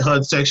says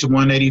HUD Section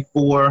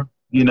 184,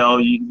 you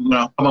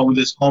come up with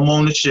this home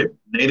ownership,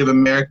 Native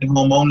American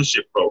home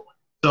ownership program.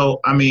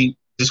 So,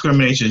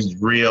 Discrimination is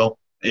real.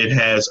 It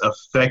has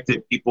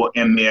affected people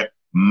in their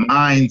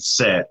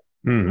mindset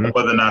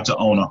whether or not to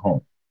own a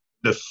home.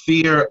 The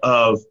fear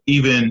of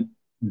even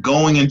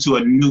going into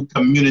a new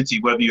community,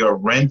 whether you're a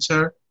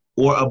renter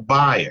or a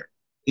buyer.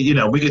 You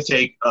know, we could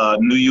take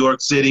New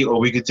York City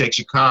or we could take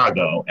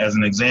Chicago as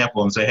an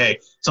example and say, hey,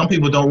 some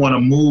people don't want to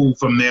move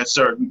from their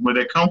where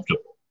they're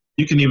comfortable.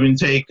 You can even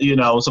take, you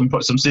know, some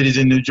cities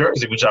in New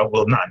Jersey, which I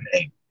will not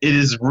name. It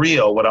is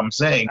real what I'm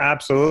saying.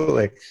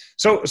 Absolutely.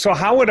 So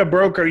how would a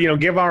broker, you know,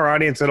 give our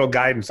audience a little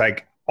guidance?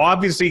 Like,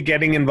 obviously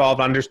getting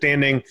involved,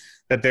 understanding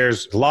that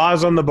there's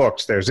laws on the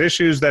books, there's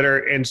issues that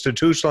are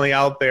institutionally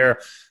out there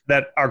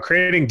that are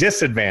creating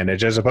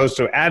disadvantage as opposed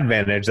to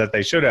advantage that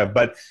they should have.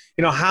 But,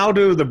 you know, how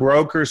do the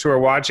brokers who are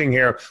watching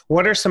here,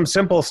 what are some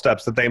simple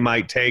steps that they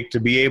might take to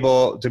be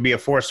able to be a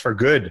force for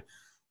good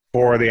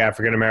for the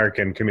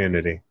African-American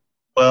community?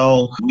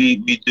 Well, we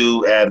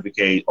do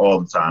advocate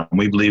all the time.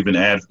 We believe in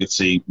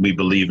advocacy. We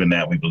believe in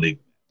that.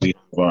 We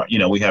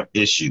have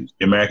issues.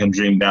 The American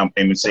Dream Down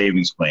Payment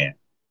Savings Plan,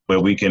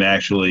 where we can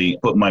actually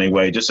put money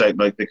away, just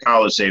like the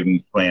college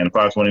savings plan,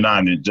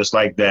 529, and just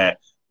like that.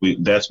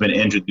 That's been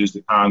introduced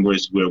to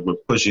Congress. We're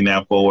pushing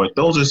that forward.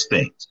 Those are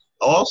things.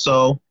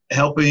 Also,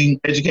 helping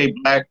educate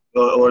Black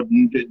or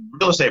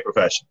real estate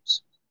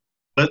professionals.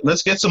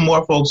 Let's get some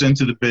more folks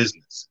into the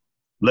business.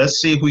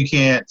 Let's see if we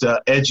can't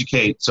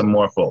educate some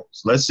more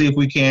folks. Let's see if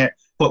we can't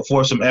put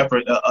forth some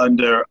effort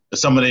under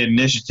some of the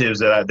initiatives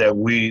that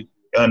we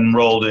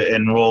enrolled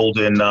in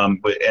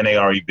with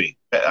NAREB.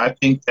 I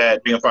think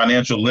that bringing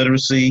financial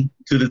literacy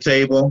to the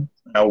table,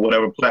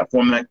 whatever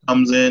platform that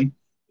comes in,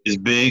 is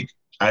big.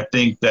 I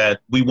think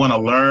that we want to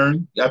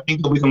learn. I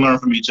think that we can learn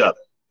from each other.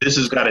 This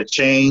has got to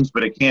change,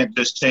 but it can't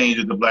just change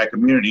with the Black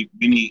community.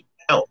 We need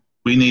help.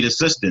 We need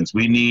assistance.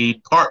 We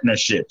need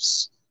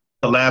partnerships,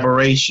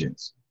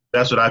 collaborations.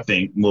 That's what I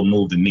think will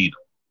move the needle.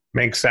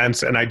 Makes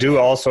sense. And I do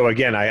also,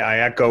 again, I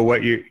echo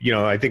what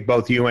I think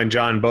both you and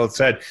John both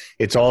said.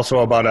 It's also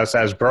about us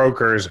as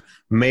brokers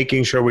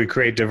making sure we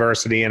create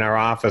diversity in our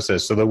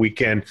offices so that we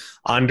can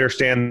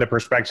understand the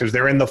perspectives.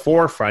 They're in the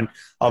forefront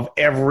of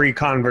every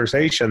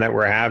conversation that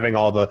we're having,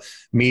 all the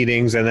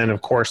meetings. And then,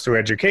 of course, through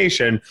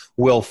education,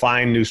 we'll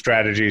find new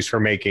strategies for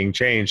making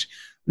change.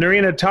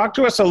 Narina, talk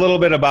to us a little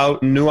bit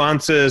about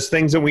nuances,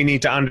 things that we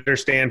need to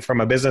understand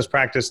from a business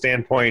practice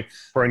standpoint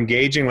for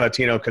engaging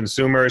Latino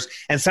consumers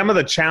and some of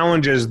the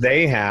challenges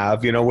they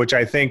have, which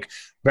I think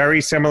very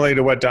similarly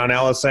to what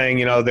Donnell is saying,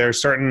 there are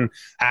certain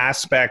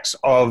aspects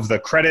of the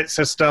credit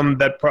system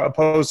that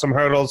pose some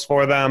hurdles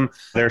for them.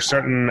 There are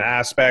certain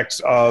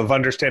aspects of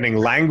understanding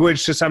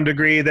language to some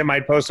degree that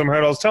might pose some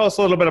hurdles. Tell us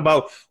a little bit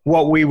about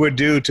what we would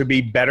do to be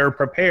better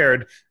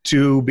prepared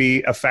to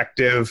be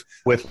effective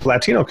with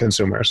Latino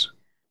consumers.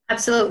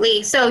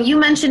 Absolutely. So you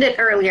mentioned it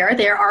earlier.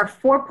 There are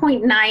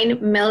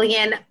 4.9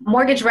 million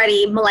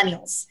mortgage-ready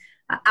millennials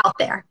out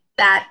there.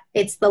 That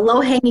it's the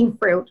low-hanging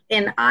fruit.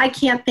 And I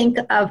can't think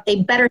of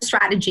a better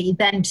strategy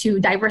than to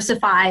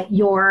diversify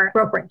your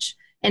brokerage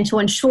and to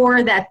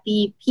ensure that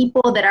the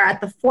people that are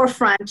at the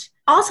forefront,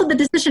 also the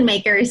decision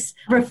makers,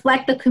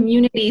 reflect the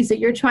communities that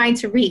you're trying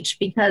to reach,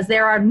 because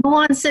there are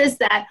nuances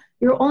that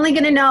you're only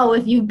going to know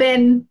if you've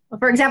been,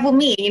 for example,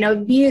 me,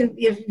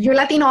 if you're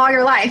Latino all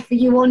your life,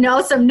 you will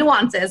know some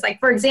nuances. Like,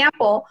 for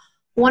example,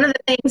 one of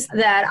the things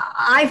that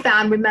I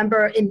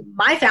remember in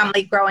my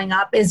family growing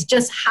up is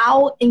just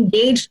how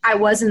engaged I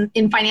was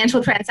in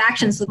financial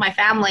transactions with my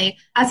family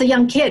as a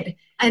young kid.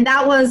 And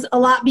that was a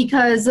lot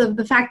because of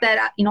the fact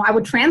that, I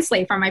would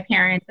translate for my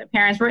parents. My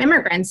parents were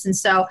immigrants. And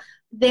so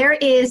there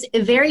is a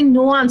very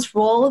nuanced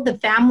role. The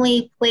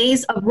family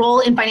plays a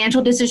role in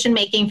financial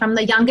decision-making from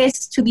the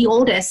youngest to the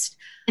oldest.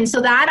 And so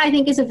that, I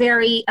think, is a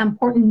very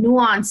important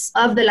nuance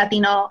of the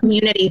Latino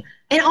community.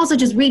 And also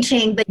just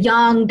reaching the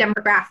young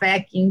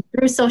demographic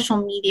through social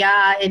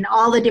media in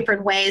all the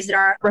different ways that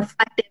are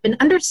reflective, and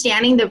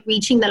understanding that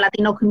reaching the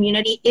Latino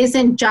community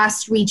isn't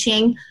just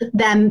reaching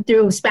them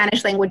through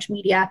Spanish language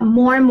media.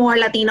 More and more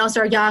Latinos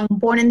are young,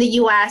 born in the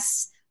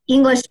U.S.,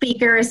 English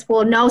speakers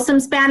will know some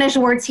Spanish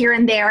words here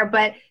and there,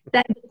 but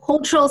that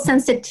cultural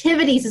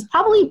sensitivities is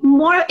probably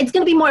it's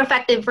going to be more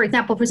effective, for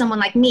example, for someone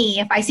like me.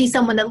 If I see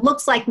someone that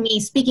looks like me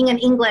speaking in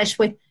English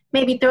with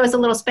maybe throws a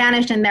little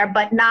Spanish in there,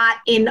 but not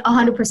in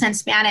 100%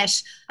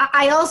 Spanish.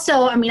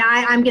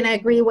 I'm going to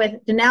agree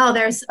with Donnell.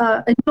 There's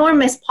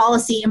enormous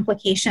policy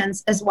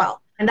implications as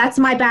well. And that's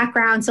my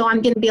background, so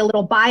I'm going to be a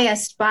little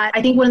biased, but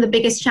I think one of the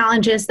biggest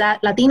challenges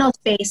that Latinos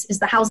face is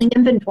the housing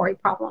inventory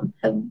problem.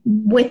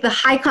 With the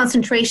high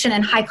concentration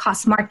and high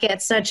cost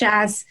markets, such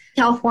as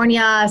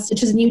California,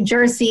 such as New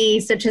Jersey,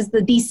 such as the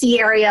DC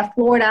area,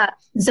 Florida,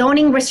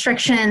 zoning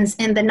restrictions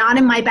and the not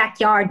in my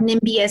backyard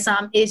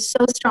NIMBYism is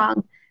so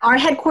strong. Our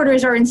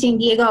headquarters are in San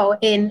Diego,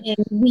 and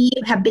we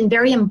have been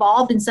very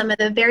involved in some of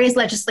the various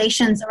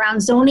legislations around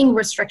zoning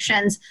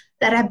restrictions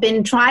that have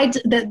been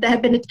that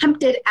have been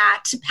attempted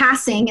at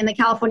passing in the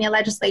California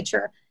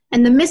legislature.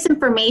 And the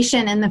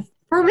misinformation and the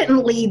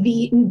fervently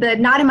the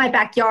not in my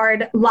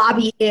backyard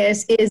lobby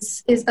is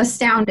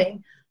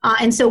astounding.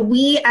 And so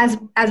we as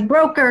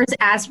brokers,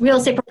 as real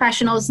estate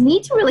professionals,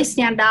 need to really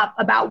stand up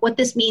about what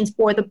this means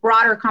for the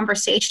broader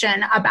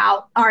conversation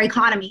about our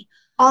economy.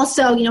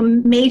 Also,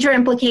 major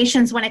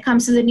implications when it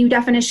comes to the new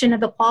definition of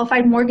the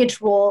qualified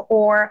mortgage rule,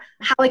 or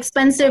how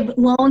expensive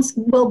loans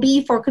will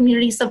be for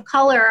communities of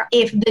color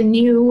if the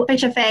new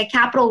HFA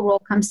capital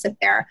rule comes to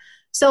bear.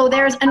 So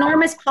there's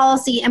enormous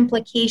policy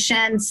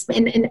implications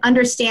in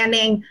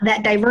understanding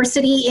that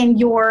diversity in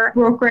your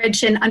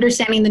brokerage and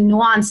understanding the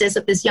nuances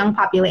of this young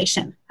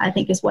population, I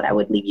think, is what I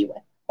would leave you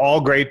with. All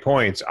great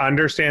points.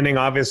 Understanding,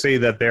 obviously,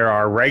 that there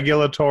are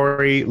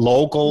regulatory,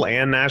 local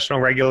and national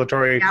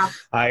regulatory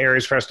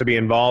areas for us to be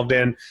involved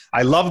in.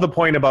 I love the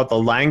point about the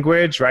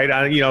language,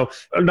 right?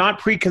 Not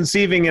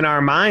preconceiving in our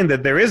mind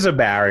that there is a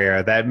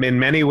barrier, that in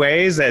many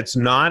ways it's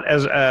not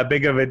as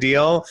big of a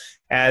deal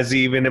as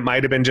even it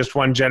might have been just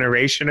one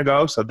generation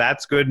ago. So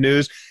that's good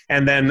news.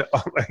 And then,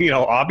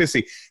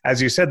 obviously,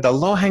 as you said, the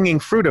low-hanging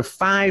fruit of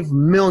 5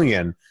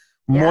 million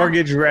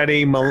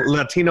mortgage-ready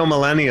Latino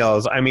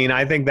millennials. I mean,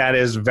 I think that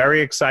is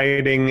very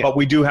exciting, but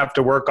we do have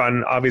to work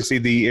on, obviously,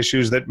 the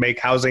issues that make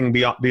housing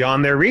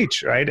beyond their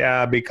reach,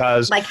 right?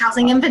 Because like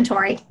housing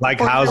inventory.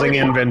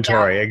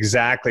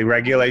 Exactly.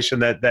 Regulation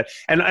that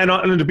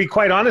and to be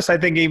quite honest, I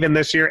think even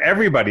this year,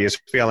 everybody is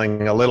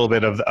feeling a little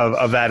bit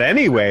of that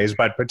anyways,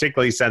 but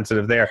particularly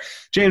sensitive there.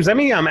 James, let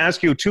me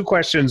ask you 2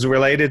 questions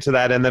related to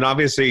that, and then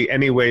obviously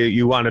any way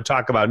you want to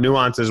talk about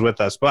nuances with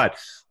us, but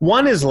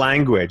one is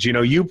language.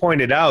 You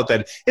pointed out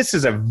that this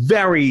is a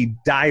very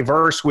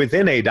diverse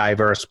within a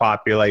diverse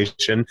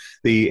population,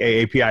 the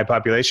AAPI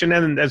population.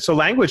 And so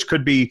language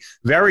could be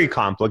very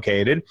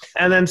complicated.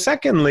 And then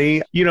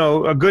secondly,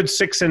 a good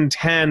 6 in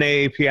 10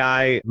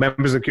 AAPI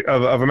members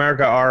of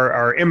America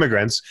are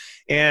immigrants.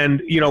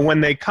 And, when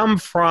they come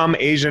from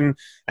Asian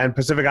and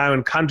Pacific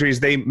Island countries,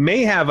 they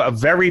may have a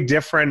very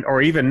different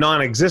or even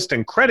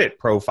non-existent credit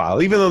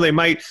profile. Even though they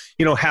might,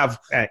 have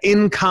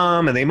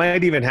income and they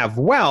might even have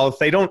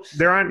wealth,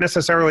 there aren't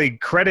necessarily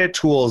credit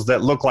tools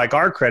that look like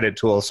our credit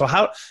tools. So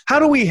how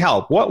do we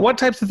help? What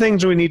types of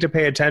things do we need to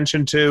pay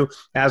attention to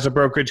as a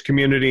brokerage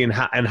community, and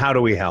how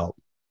do we help?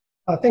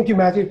 Thank you,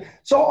 Matthew.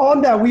 So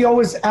on that, we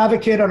always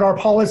advocate at our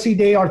policy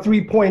day, our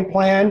 3-point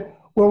plan,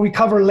 where we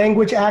cover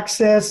language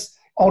access,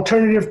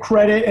 alternative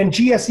credit, and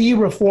GSE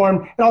reform.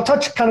 And I'll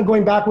touch kind of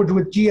going backwards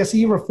with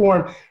GSE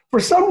reform. For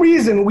some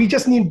reason, we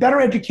just need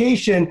better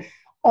education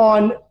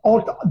on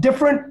all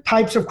different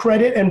types of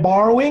credit and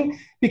borrowing,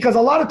 because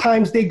a lot of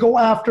times they go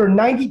after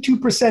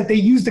 92%, they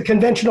use the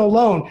conventional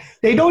loan.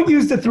 They don't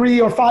use the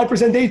 3 or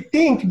 5%. They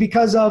think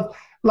because of,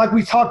 like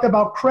we talked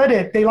about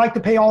credit, they like to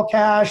pay all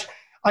cash.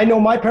 I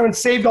know my parents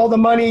saved all the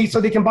money so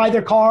they can buy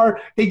their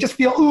car. They just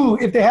feel,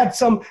 if they had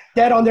some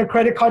debt on their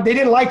credit card, they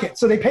didn't like it.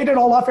 So they paid it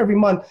all off every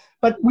month.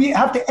 But we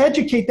have to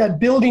educate that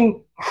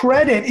building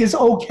credit is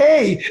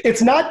okay.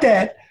 It's not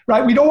debt,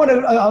 right? We don't want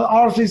to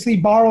obviously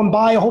borrow and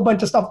buy a whole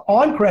bunch of stuff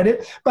on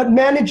credit, but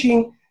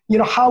managing,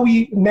 how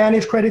we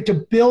manage credit to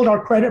build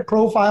our credit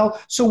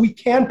profile so we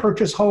can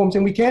purchase homes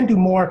and we can do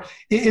more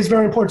is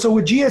very important. So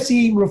with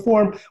GSE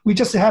reform, we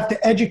just have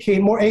to educate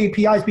more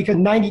AAPIs, because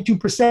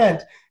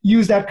 92%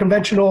 use that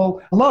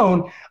conventional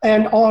loan.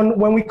 And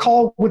when we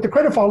call with the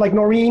credit file, like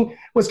Noreen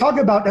was talking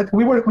about, that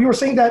we were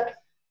saying that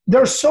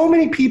there are so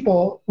many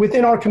people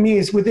within our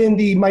communities, within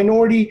the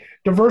minority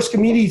diverse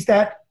communities,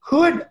 that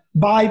could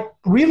buy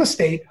real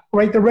estate,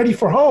 right? They're ready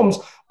for homes,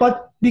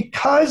 but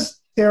because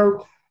they're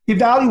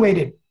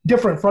evaluated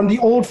different from the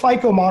old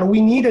FICO model, we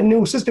need a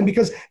new system,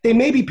 because they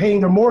may be paying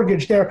their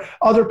mortgage, their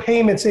other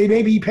payments, they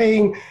may be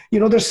paying,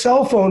 their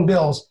cell phone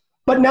bills.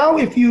 But now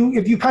if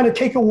you kind of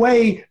take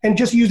away and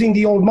just using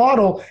the old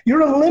model,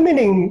 you're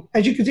eliminating,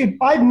 as you can see,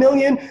 5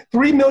 million,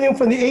 3 million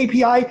from the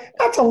API.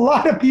 That's a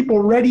lot of people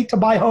ready to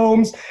buy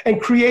homes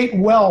and create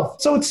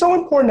wealth. So it's so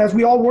important as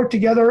we all work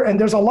together. And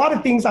there's a lot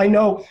of things I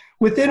know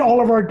within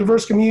all of our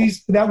diverse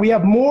communities that we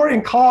have more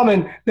in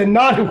common than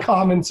not in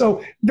common.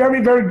 So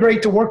very, very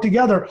great to work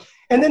together.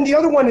 And then the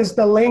other one is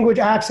the language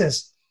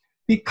access.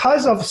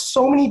 Because of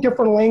so many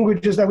different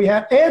languages that we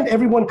have, and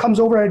everyone comes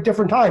over at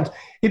different times.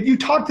 If you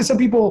talk to some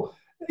people,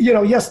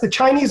 yes, the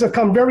Chinese have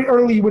come very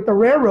early with the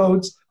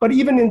railroads, but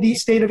even in the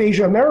State of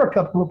Asia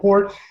America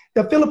report,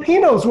 the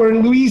Filipinos were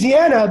in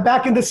Louisiana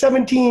back in the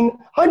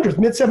 1700s,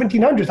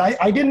 mid-1700s.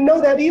 I didn't know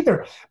that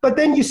either. But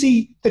then you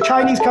see the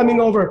Chinese coming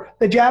over,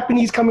 the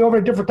Japanese coming over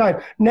at different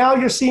times. Now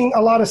you're seeing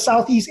a lot of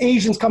Southeast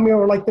Asians coming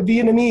over, like the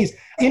Vietnamese,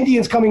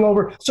 Indians coming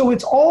over. So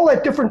it's all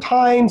at different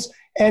times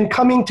and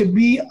coming to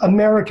be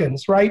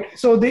Americans, right?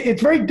 So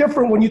it's very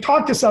different when you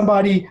talk to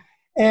somebody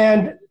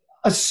and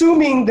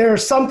assuming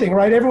there's something,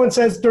 right? Everyone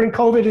says during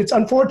COVID, it's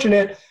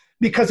unfortunate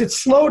because it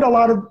slowed a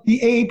lot of the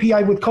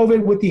AAPI with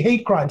COVID, with the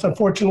hate crimes,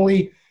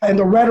 unfortunately, and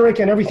the rhetoric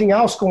and everything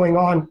else going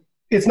on.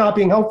 It's not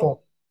being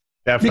helpful.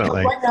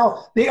 Definitely. Because right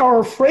now, they are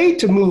afraid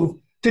to move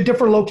to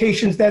different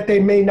locations that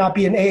they may not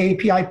be an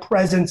AAPI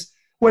presence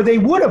where they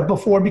would have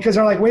before, because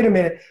they're like, wait a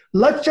minute,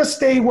 let's just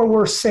stay where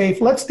we're safe.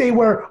 Let's stay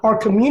where our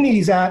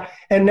community's at.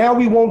 And now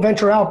we won't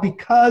venture out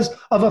because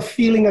of a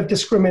feeling of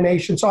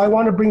discrimination. So I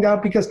want to bring that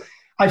up because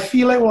I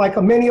feel it like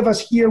many of us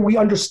here, we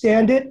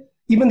understand it.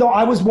 Even though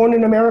I was born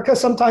in America,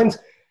 sometimes,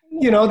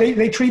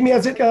 they treat me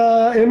as an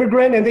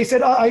immigrant, and they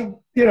said,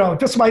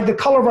 just by the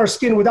color of our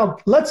skin,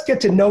 let's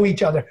get to know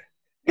each other.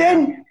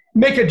 Then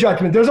make a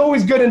judgment. There's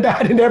always good and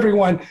bad in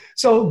everyone.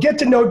 So get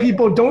to know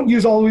people. Don't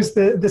use always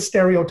the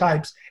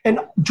stereotypes. And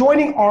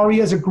joining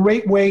ARIA is a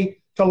great way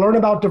to learn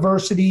about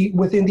diversity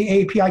within the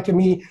API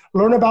community,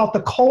 learn about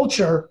the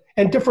culture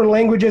and different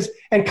languages,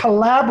 and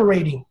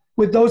collaborating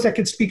with those that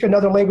can speak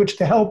another language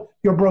to help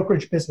your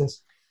brokerage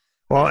business.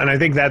 Well, and I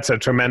think that's a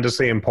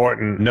tremendously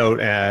important note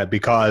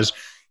because,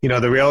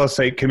 the real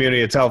estate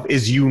community itself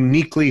is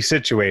uniquely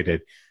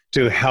situated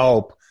to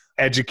help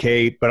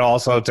educate, but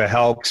also to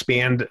help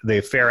expand the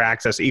fair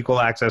access, equal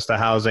access to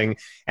housing,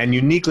 and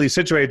uniquely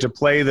situated to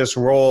play this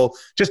role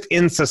just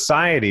in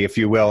society, if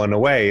you will, in a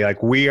way.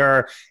 Like we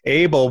are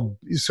able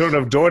sort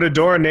of door to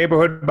door,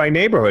 neighborhood by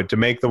neighborhood, to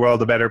make the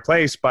world a better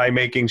place by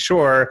making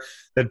sure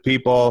that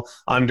people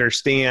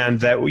understand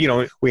that,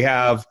 we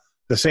have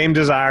the same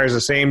desires,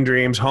 the same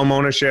dreams, home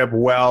ownership,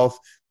 wealth,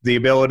 the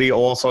ability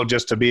also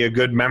just to be a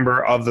good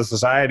member of the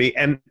society,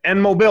 and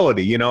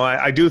mobility.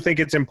 I do think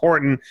it's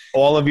important.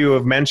 All of you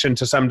have mentioned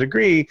to some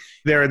degree,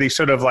 there are these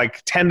sort of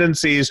like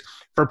tendencies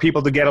for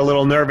people to get a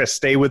little nervous,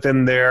 stay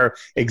within their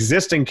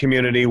existing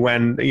community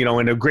when,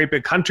 in a great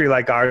big country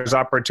like ours,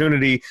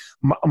 opportunity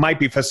might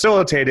be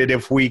facilitated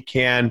if we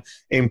can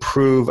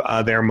improve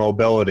their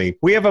mobility.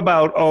 We have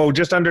about,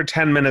 just under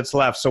 10 minutes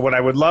left. So what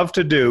I would love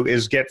to do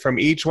is get from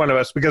each one of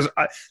us, because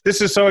this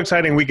is so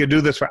exciting. We could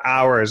do this for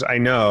hours, I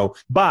know,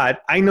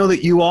 but I know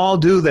that you all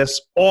do this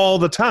all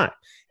the time.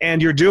 And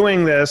you're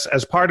doing this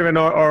as part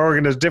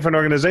of different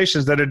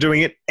organizations that are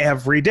doing it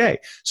every day.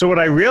 So what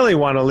I really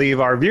want to leave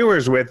our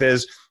viewers with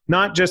is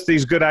not just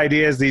these good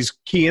ideas, these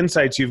key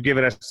insights you've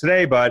given us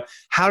today, but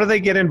how do they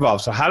get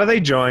involved? So how do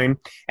they join?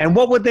 And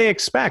what would they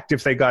expect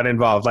if they got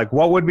involved? Like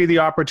what would be the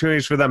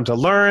opportunities for them to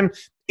learn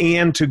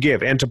and to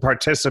give and to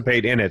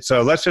participate in it?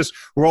 So let's just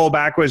roll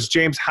backwards.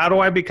 James, how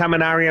do I become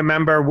an ARIA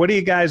member? What are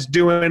you guys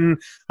doing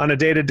on a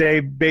day-to-day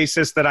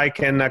basis that I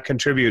can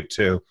contribute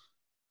to?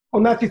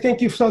 Well, Matthew,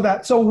 thank you for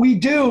that. So we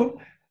do,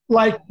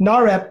 like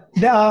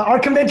NAREP, our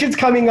convention's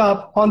coming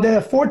up on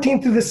the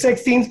 14th through the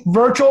 16th,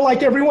 virtual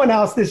like everyone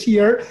else this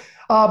year.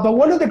 But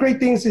one of the great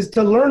things is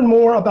to learn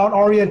more about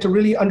ARIA and to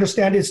really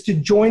understand is to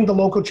join the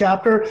local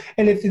chapter.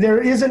 And if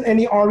there isn't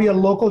any ARIA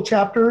local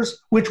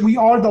chapters, which we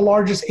are the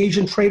largest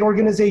Asian trade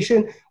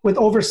organization with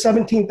over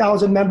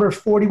 17,000 members,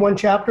 41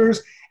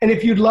 chapters. And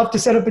if you'd love to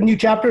set up a new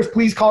chapters,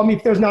 please call me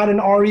if there's not an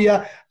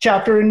ARIA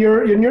chapter in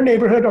your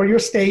neighborhood or your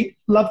state.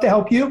 Love to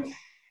help you.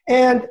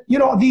 And,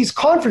 these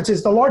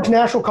conferences, the large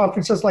national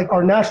conferences like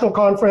our national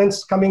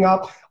conference coming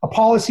up, a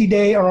policy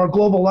day, or our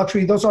global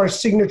luxury, those are our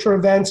signature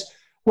events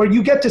where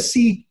you get to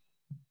see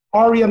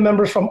ARIA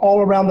members from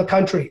all around the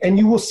country. And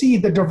you will see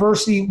the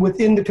diversity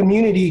within the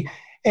community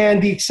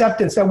and the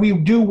acceptance that we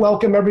do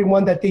welcome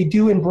everyone, that they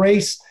do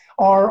embrace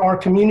our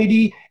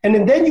community.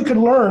 And then you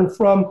can learn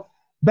from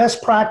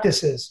best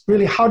practices,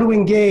 really how to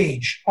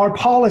engage, our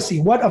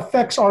policy, what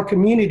affects our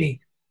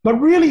community, but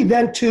really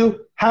then to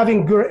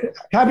having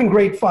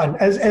great fun,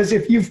 as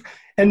if you've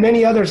and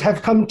many others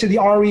have come to the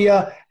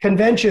ARIA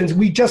conventions.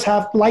 We just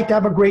like to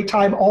have a great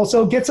time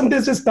also, get some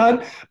business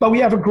done, but we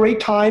have a great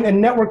time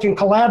and network and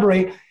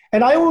collaborate.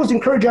 And I always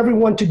encourage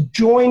everyone to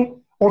join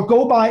or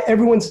go by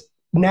everyone's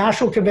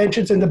national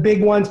conventions and the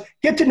big ones,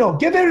 get to know,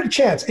 give it a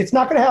chance. It's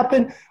not going to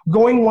happen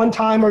going one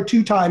time or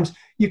two times.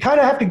 You kind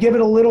of have to give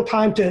it a little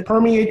time to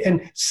permeate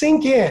and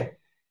sink in.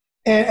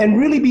 And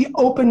really be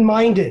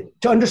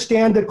open-minded to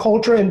understand the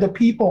culture and the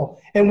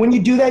people. And when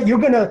you do that, you're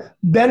going to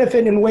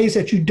benefit in ways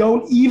that you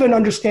don't even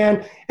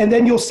understand. And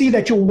then you'll see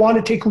that you'll want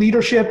to take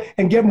leadership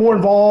and get more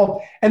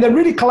involved and then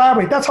really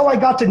collaborate. That's how I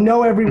got to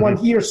know everyone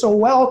here so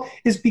well,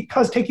 is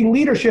because taking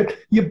leadership,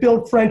 you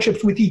build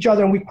friendships with each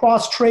other and we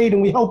cross-trade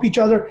and we help each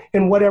other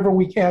in whatever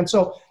we can.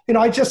 So,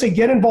 I just say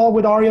get involved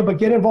with ARIA, but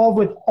get involved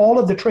with all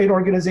of the trade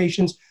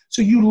organizations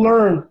so you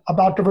learn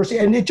about diversity.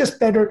 And it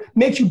just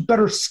makes you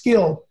better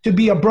skilled to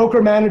be a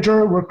broker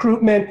manager,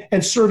 recruitment,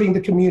 and serving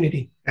the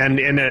community.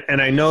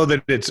 And I know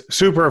that it's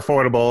super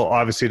affordable,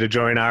 obviously, to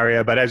join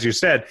ARIA. But as you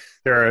said,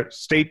 there are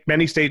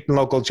many state and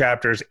local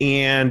chapters,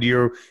 and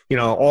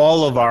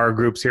all of our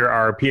groups here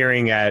are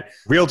appearing at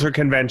realtor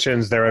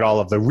conventions. They're at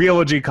all of the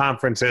Realogy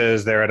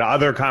conferences. They're at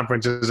other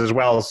conferences as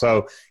well.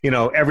 So,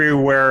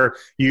 everywhere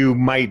you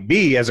might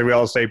be as a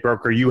real estate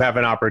broker, you have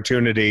an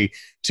opportunity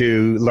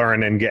to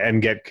learn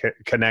and get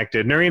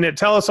connected. Narina,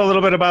 tell us a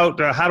little bit about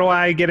how do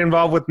I get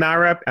involved with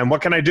NAREP and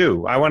what can I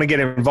do? I want to get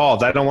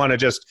involved. I don't want to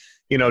just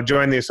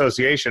join the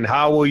association.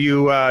 How will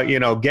you,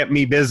 get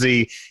me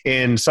busy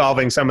in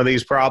solving some of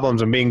these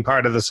problems and being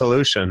part of the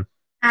solution?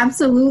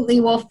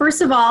 Absolutely. Well,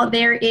 first of all,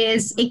 there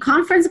is a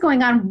conference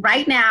going on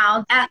right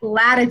now at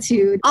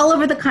Latitude all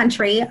over the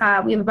country.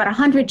 We have about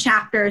 100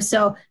 chapters.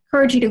 So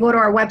encourage you to go to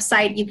our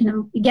website. You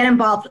can get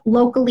involved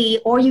locally,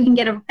 or you can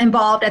get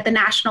involved at the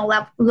national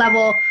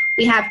level.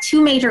 We have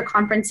 2 major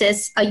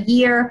conferences a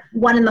year,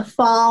 one in the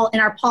fall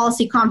and our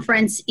policy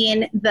conference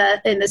in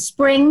the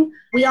spring.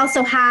 We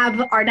also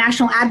have our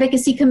National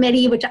Advocacy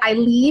Committee, which I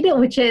lead,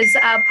 which is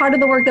part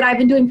of the work that I've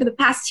been doing for the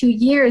past 2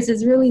 years,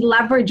 is really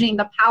leveraging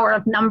the power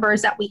of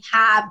numbers that we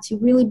have to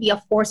really be a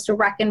force to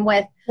reckon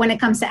with when it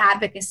comes to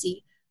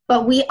advocacy.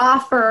 But we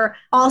offer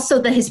also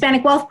the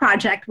Hispanic Wealth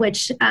Project,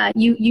 which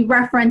you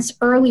referenced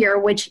earlier,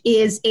 which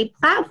is a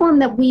platform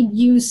that we've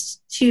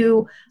used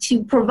to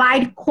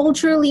provide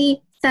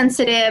culturally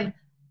sensitive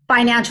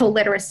financial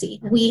literacy.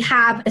 We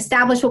have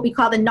established what we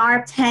call the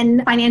NARP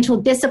 10 financial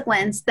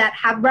disciplines that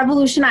have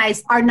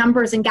revolutionized our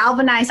numbers and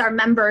galvanized our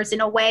members in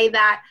a way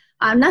that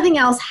nothing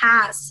else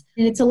has.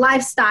 And it's a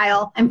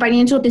lifestyle and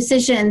financial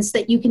decisions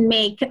that you can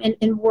make.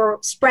 And we're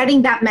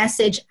spreading that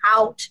message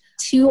out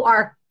to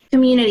our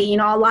community. You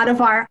know, a lot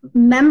of our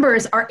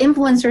members are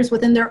influencers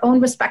within their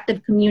own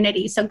respective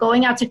communities. So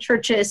going out to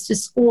churches, to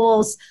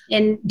schools,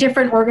 in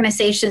different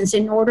organizations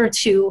in order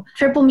to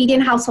triple median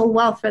household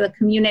wealth for the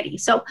community.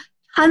 So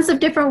tons of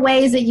different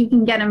ways that you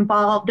can get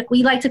involved.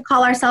 We like to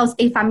call ourselves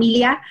a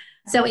familia.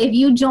 So if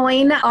you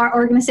join our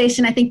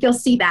organization, I think you'll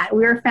see that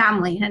we're a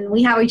family and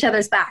we have each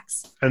other's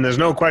backs. And there's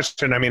no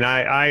question. I mean,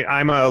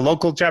 I'm a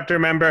local chapter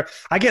member.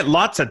 I get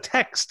lots of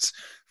texts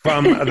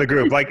from the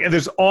group. Like,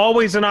 there's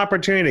always an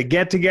opportunity to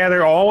get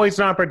together, always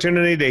an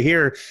opportunity to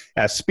hear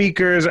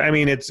speakers. I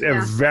mean, it's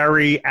a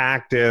very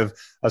active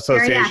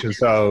association. Very active.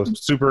 So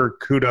super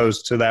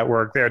kudos to that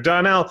work there.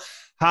 Donnell,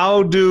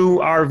 how do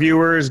our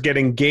viewers get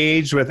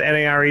engaged with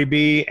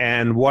NAREB,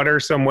 and what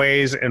are some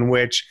ways in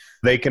which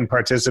they can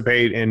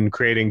participate in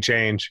creating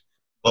change?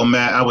 Well,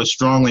 Matt, I would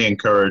strongly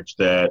encourage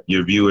that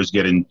your viewers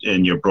get in,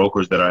 and your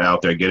brokers that are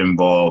out there get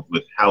involved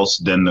with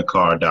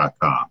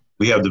HouseThenTheCar.com.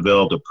 We have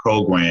developed a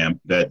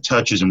program that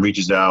touches and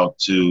reaches out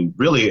to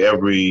really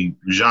every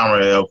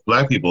genre of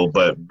Black people,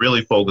 but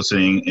really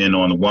focusing in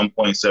on the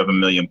 1.7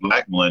 million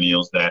Black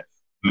millennials that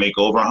make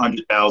over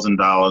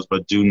 $100,000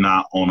 but do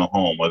not own a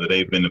home, whether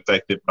they've been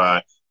affected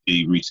by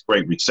the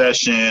Great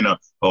Recession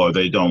or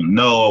they don't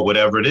know, or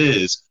whatever it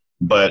is.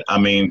 But I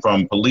mean,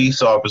 from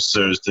police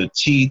officers to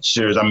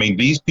teachers, I mean,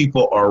 these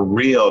people are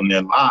real in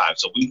their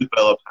lives. So we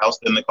developed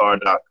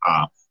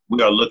HouseThenTheCar.com.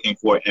 We are looking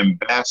for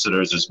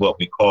ambassadors, is what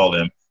we call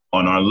them,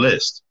 on our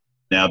list.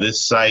 Now,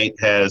 this site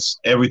has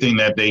everything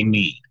that they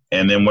need.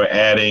 And then we're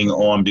adding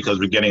on, because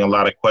we're getting a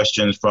lot of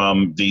questions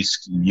from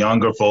these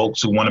younger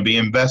folks who want to be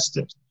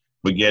investors.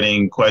 We're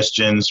getting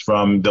questions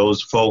from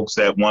those folks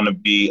that want to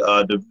be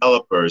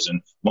developers and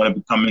want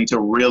to come into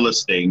real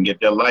estate and get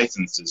their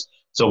licenses.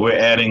 So we're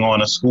adding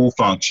on a school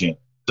function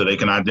so they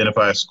can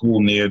identify a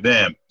school near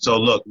them. So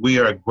look,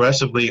 we're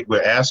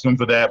asking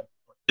for that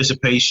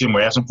participation.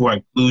 We're asking for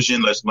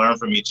inclusion. Let's learn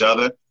from each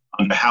other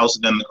on the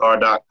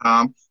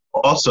HouseThenTheCar.com.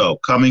 Also,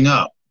 coming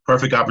up,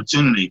 perfect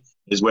opportunity,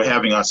 is we're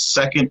having our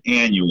second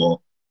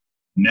annual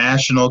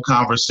national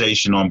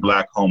conversation on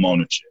Black home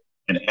ownership.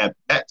 And at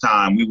that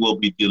time, we will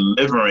be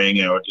delivering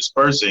or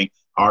dispersing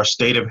our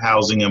State of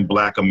Housing in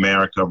Black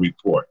America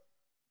report.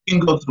 You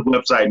can go to the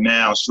website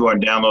now,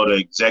 and download an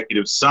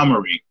executive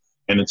summary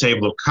and a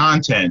table of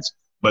contents,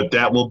 but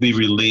that will be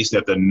released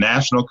at the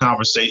National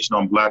Conversation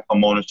on Black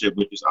home ownership,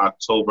 which is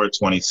October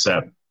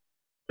 27th.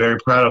 Very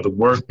proud of the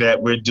work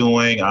that we're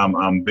doing.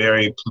 I'm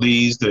very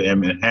pleased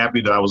and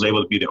happy that I was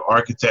able to be the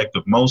architect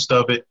of most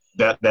of it.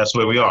 That's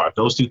where we are.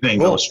 Those two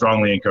things I would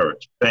strongly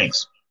encourage.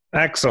 Thanks.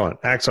 Excellent.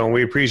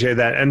 We appreciate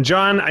that. And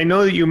John, I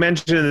know that you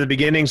mentioned in the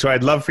beginning, so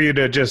I'd love for you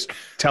to just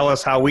tell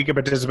us how we can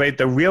participate.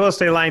 The Real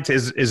Estate Alliance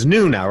is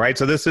new now, right?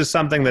 So this is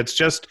something that's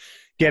just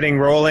getting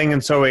rolling,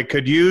 and so it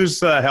could use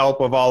the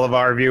help of all of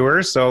our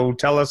viewers. So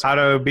tell us how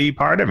to be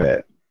part of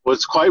it. Well,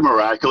 it's quite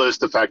miraculous,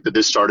 the fact that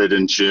this started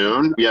in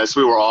June. Yes,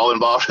 we were all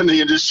involved in the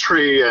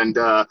industry and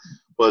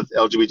with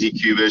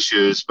LGBTQ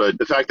issues, but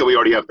the fact that we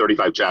already have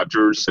 35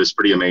 chapters is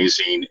pretty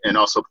amazing, and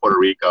also Puerto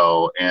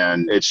Rico.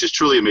 And it's just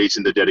truly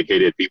amazing the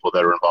dedicated people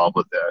that are involved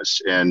with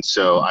this. And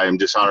so I am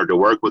just honored to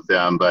work with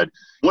them. But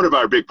one of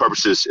our big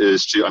purposes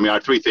is our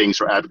 3 things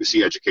are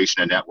advocacy,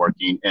 education, and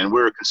networking. And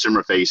we're a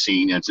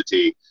consumer-facing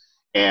entity.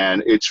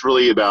 And it's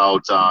really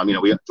about,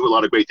 we do a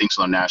lot of great things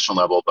on a national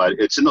level, but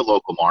it's in the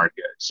local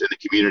markets, in the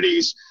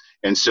communities.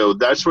 And so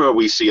that's where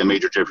we see a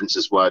major difference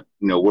is what,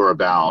 we're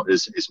about,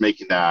 is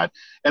making that.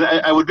 And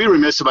I would be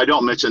remiss if I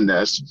don't mention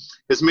this,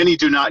 because many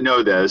do not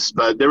know this,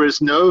 but there is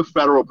no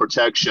federal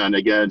protection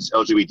against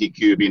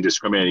LGBTQ being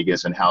discriminated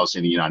against in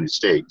housing in the United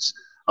States.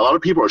 A lot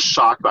of people are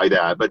shocked by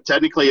that, but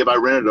technically if I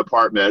rent an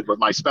apartment with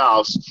my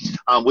spouse,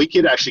 we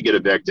could actually get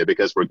evicted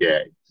because we're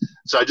gay.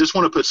 So I just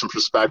want to put some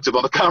perspective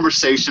on the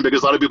conversation,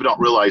 because a lot of people don't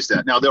realize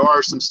that. Now, there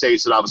are some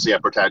states that obviously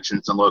have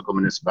protections and local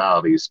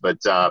municipalities, but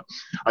I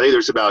think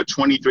there's about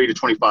 23 to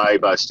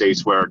 25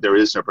 states where there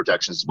is no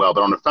protections as well.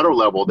 But on a federal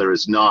level, there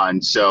is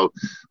none. So,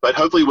 but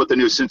hopefully with the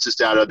new census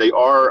data, they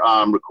are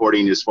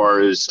recording as far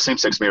as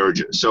same-sex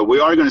marriages. So we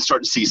are going to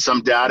start to see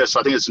some data. So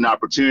I think it's an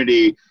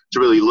opportunity to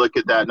really look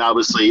at that. And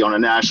obviously on a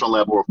national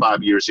level, we're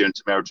 5 years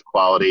into marriage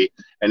equality.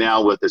 And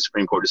now with the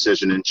Supreme Court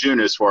decision in June,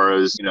 as far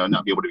as,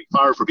 not be able to be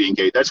fired for being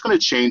gay, that's going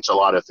to change a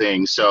lot of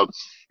things. So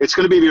it's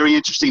going to be very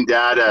interesting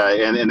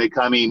data in the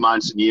coming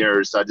months and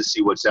years to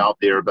see what's out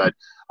there. But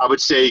I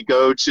would say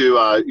go to,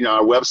 our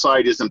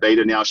website is in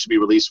beta now, should be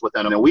released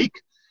within a week.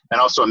 And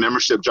also a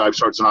membership drive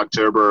starts in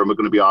October, and we're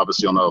going to be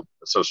obviously on the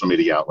social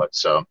media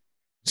outlets.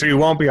 So you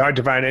won't be hard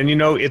to find. And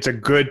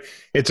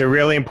it's a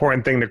really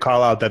important thing to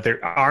call out that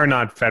there are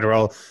not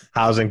federal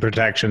housing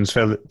protections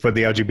for the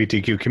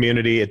LGBTQ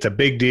community. It's a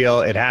big deal.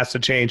 It has to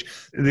change.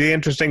 The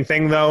interesting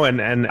thing though,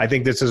 and I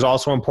think this is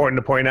also important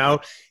to point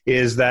out,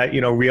 is that,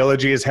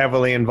 Realogy is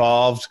heavily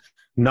involved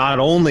not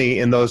only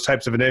in those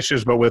types of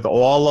initiatives, but with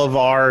all of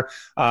our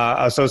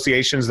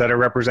associations that are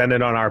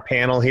represented on our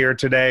panel here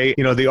today.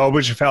 The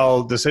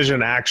Obergefell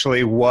decision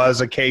actually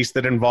was a case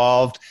that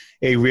involved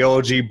a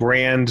Realogy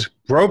brand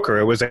broker.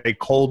 It was a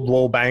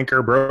Coldwell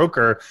Banker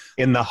broker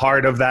in the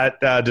heart of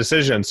that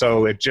decision.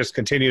 So it just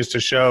continues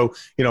to show,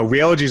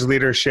 Realogy's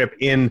leadership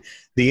in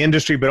the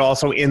industry, but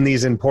also in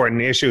these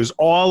important issues,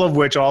 all of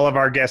which all of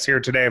our guests here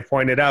today have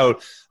pointed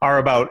out are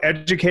about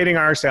educating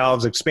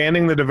ourselves,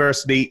 expanding the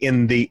diversity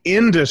in the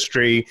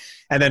industry,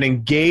 and then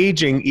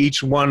engaging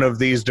each one of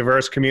these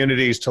diverse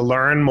communities to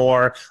learn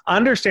more,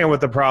 understand what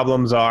the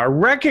problems are,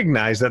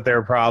 recognize that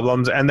they're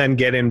problems, and then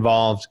get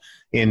involved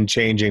in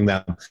changing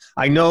them.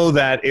 I know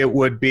that it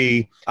would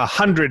be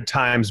 100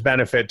 times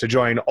benefit to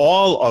join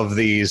all of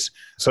these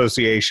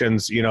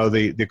associations.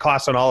 The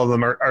costs on all of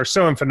them are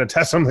so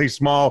infinitesimally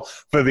small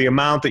for the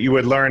amount that you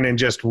would learn in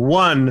just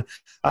one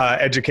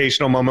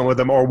educational moment with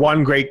them, or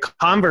one great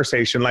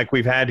conversation like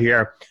we've had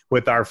here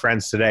with our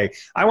friends today.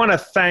 I want to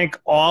thank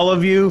all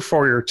of you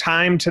for your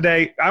time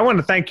today. I want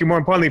to thank you more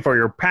importantly for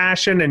your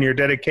passion and your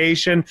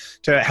dedication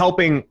to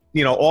helping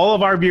all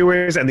of our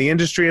viewers and the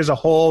industry as a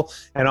whole,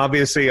 and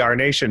obviously our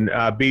nation,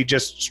 be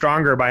just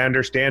stronger by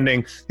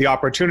understanding the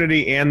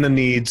opportunity and the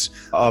needs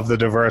of the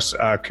diverse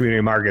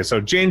community market. So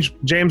James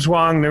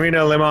Wong,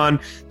 Nerina Limon,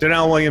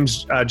 Danelle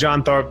Williams,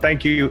 John Thorpe,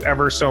 thank you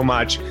ever so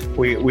much.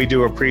 We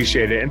do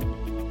appreciate it.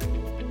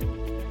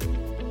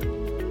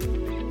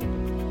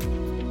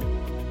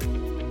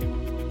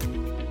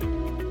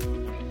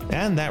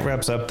 And that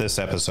wraps up this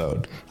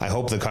episode. I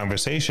hope the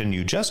conversation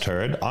you just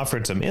heard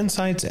offered some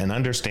insights and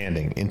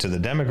understanding into the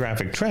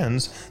demographic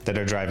trends that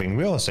are driving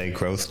real estate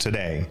growth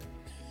today.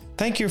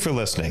 Thank you for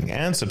listening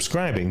and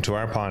subscribing to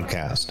our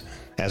podcast.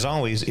 As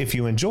always, if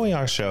you enjoy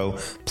our show,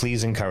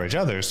 please encourage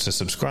others to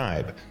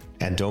subscribe.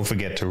 And don't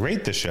forget to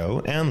rate the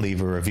show and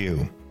leave a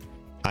review.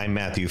 I'm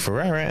Matthew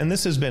Ferreira, and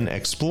this has been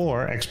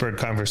Explore Expert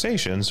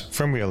Conversations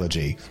from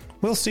Realogy.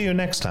 We'll see you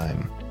next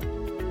time.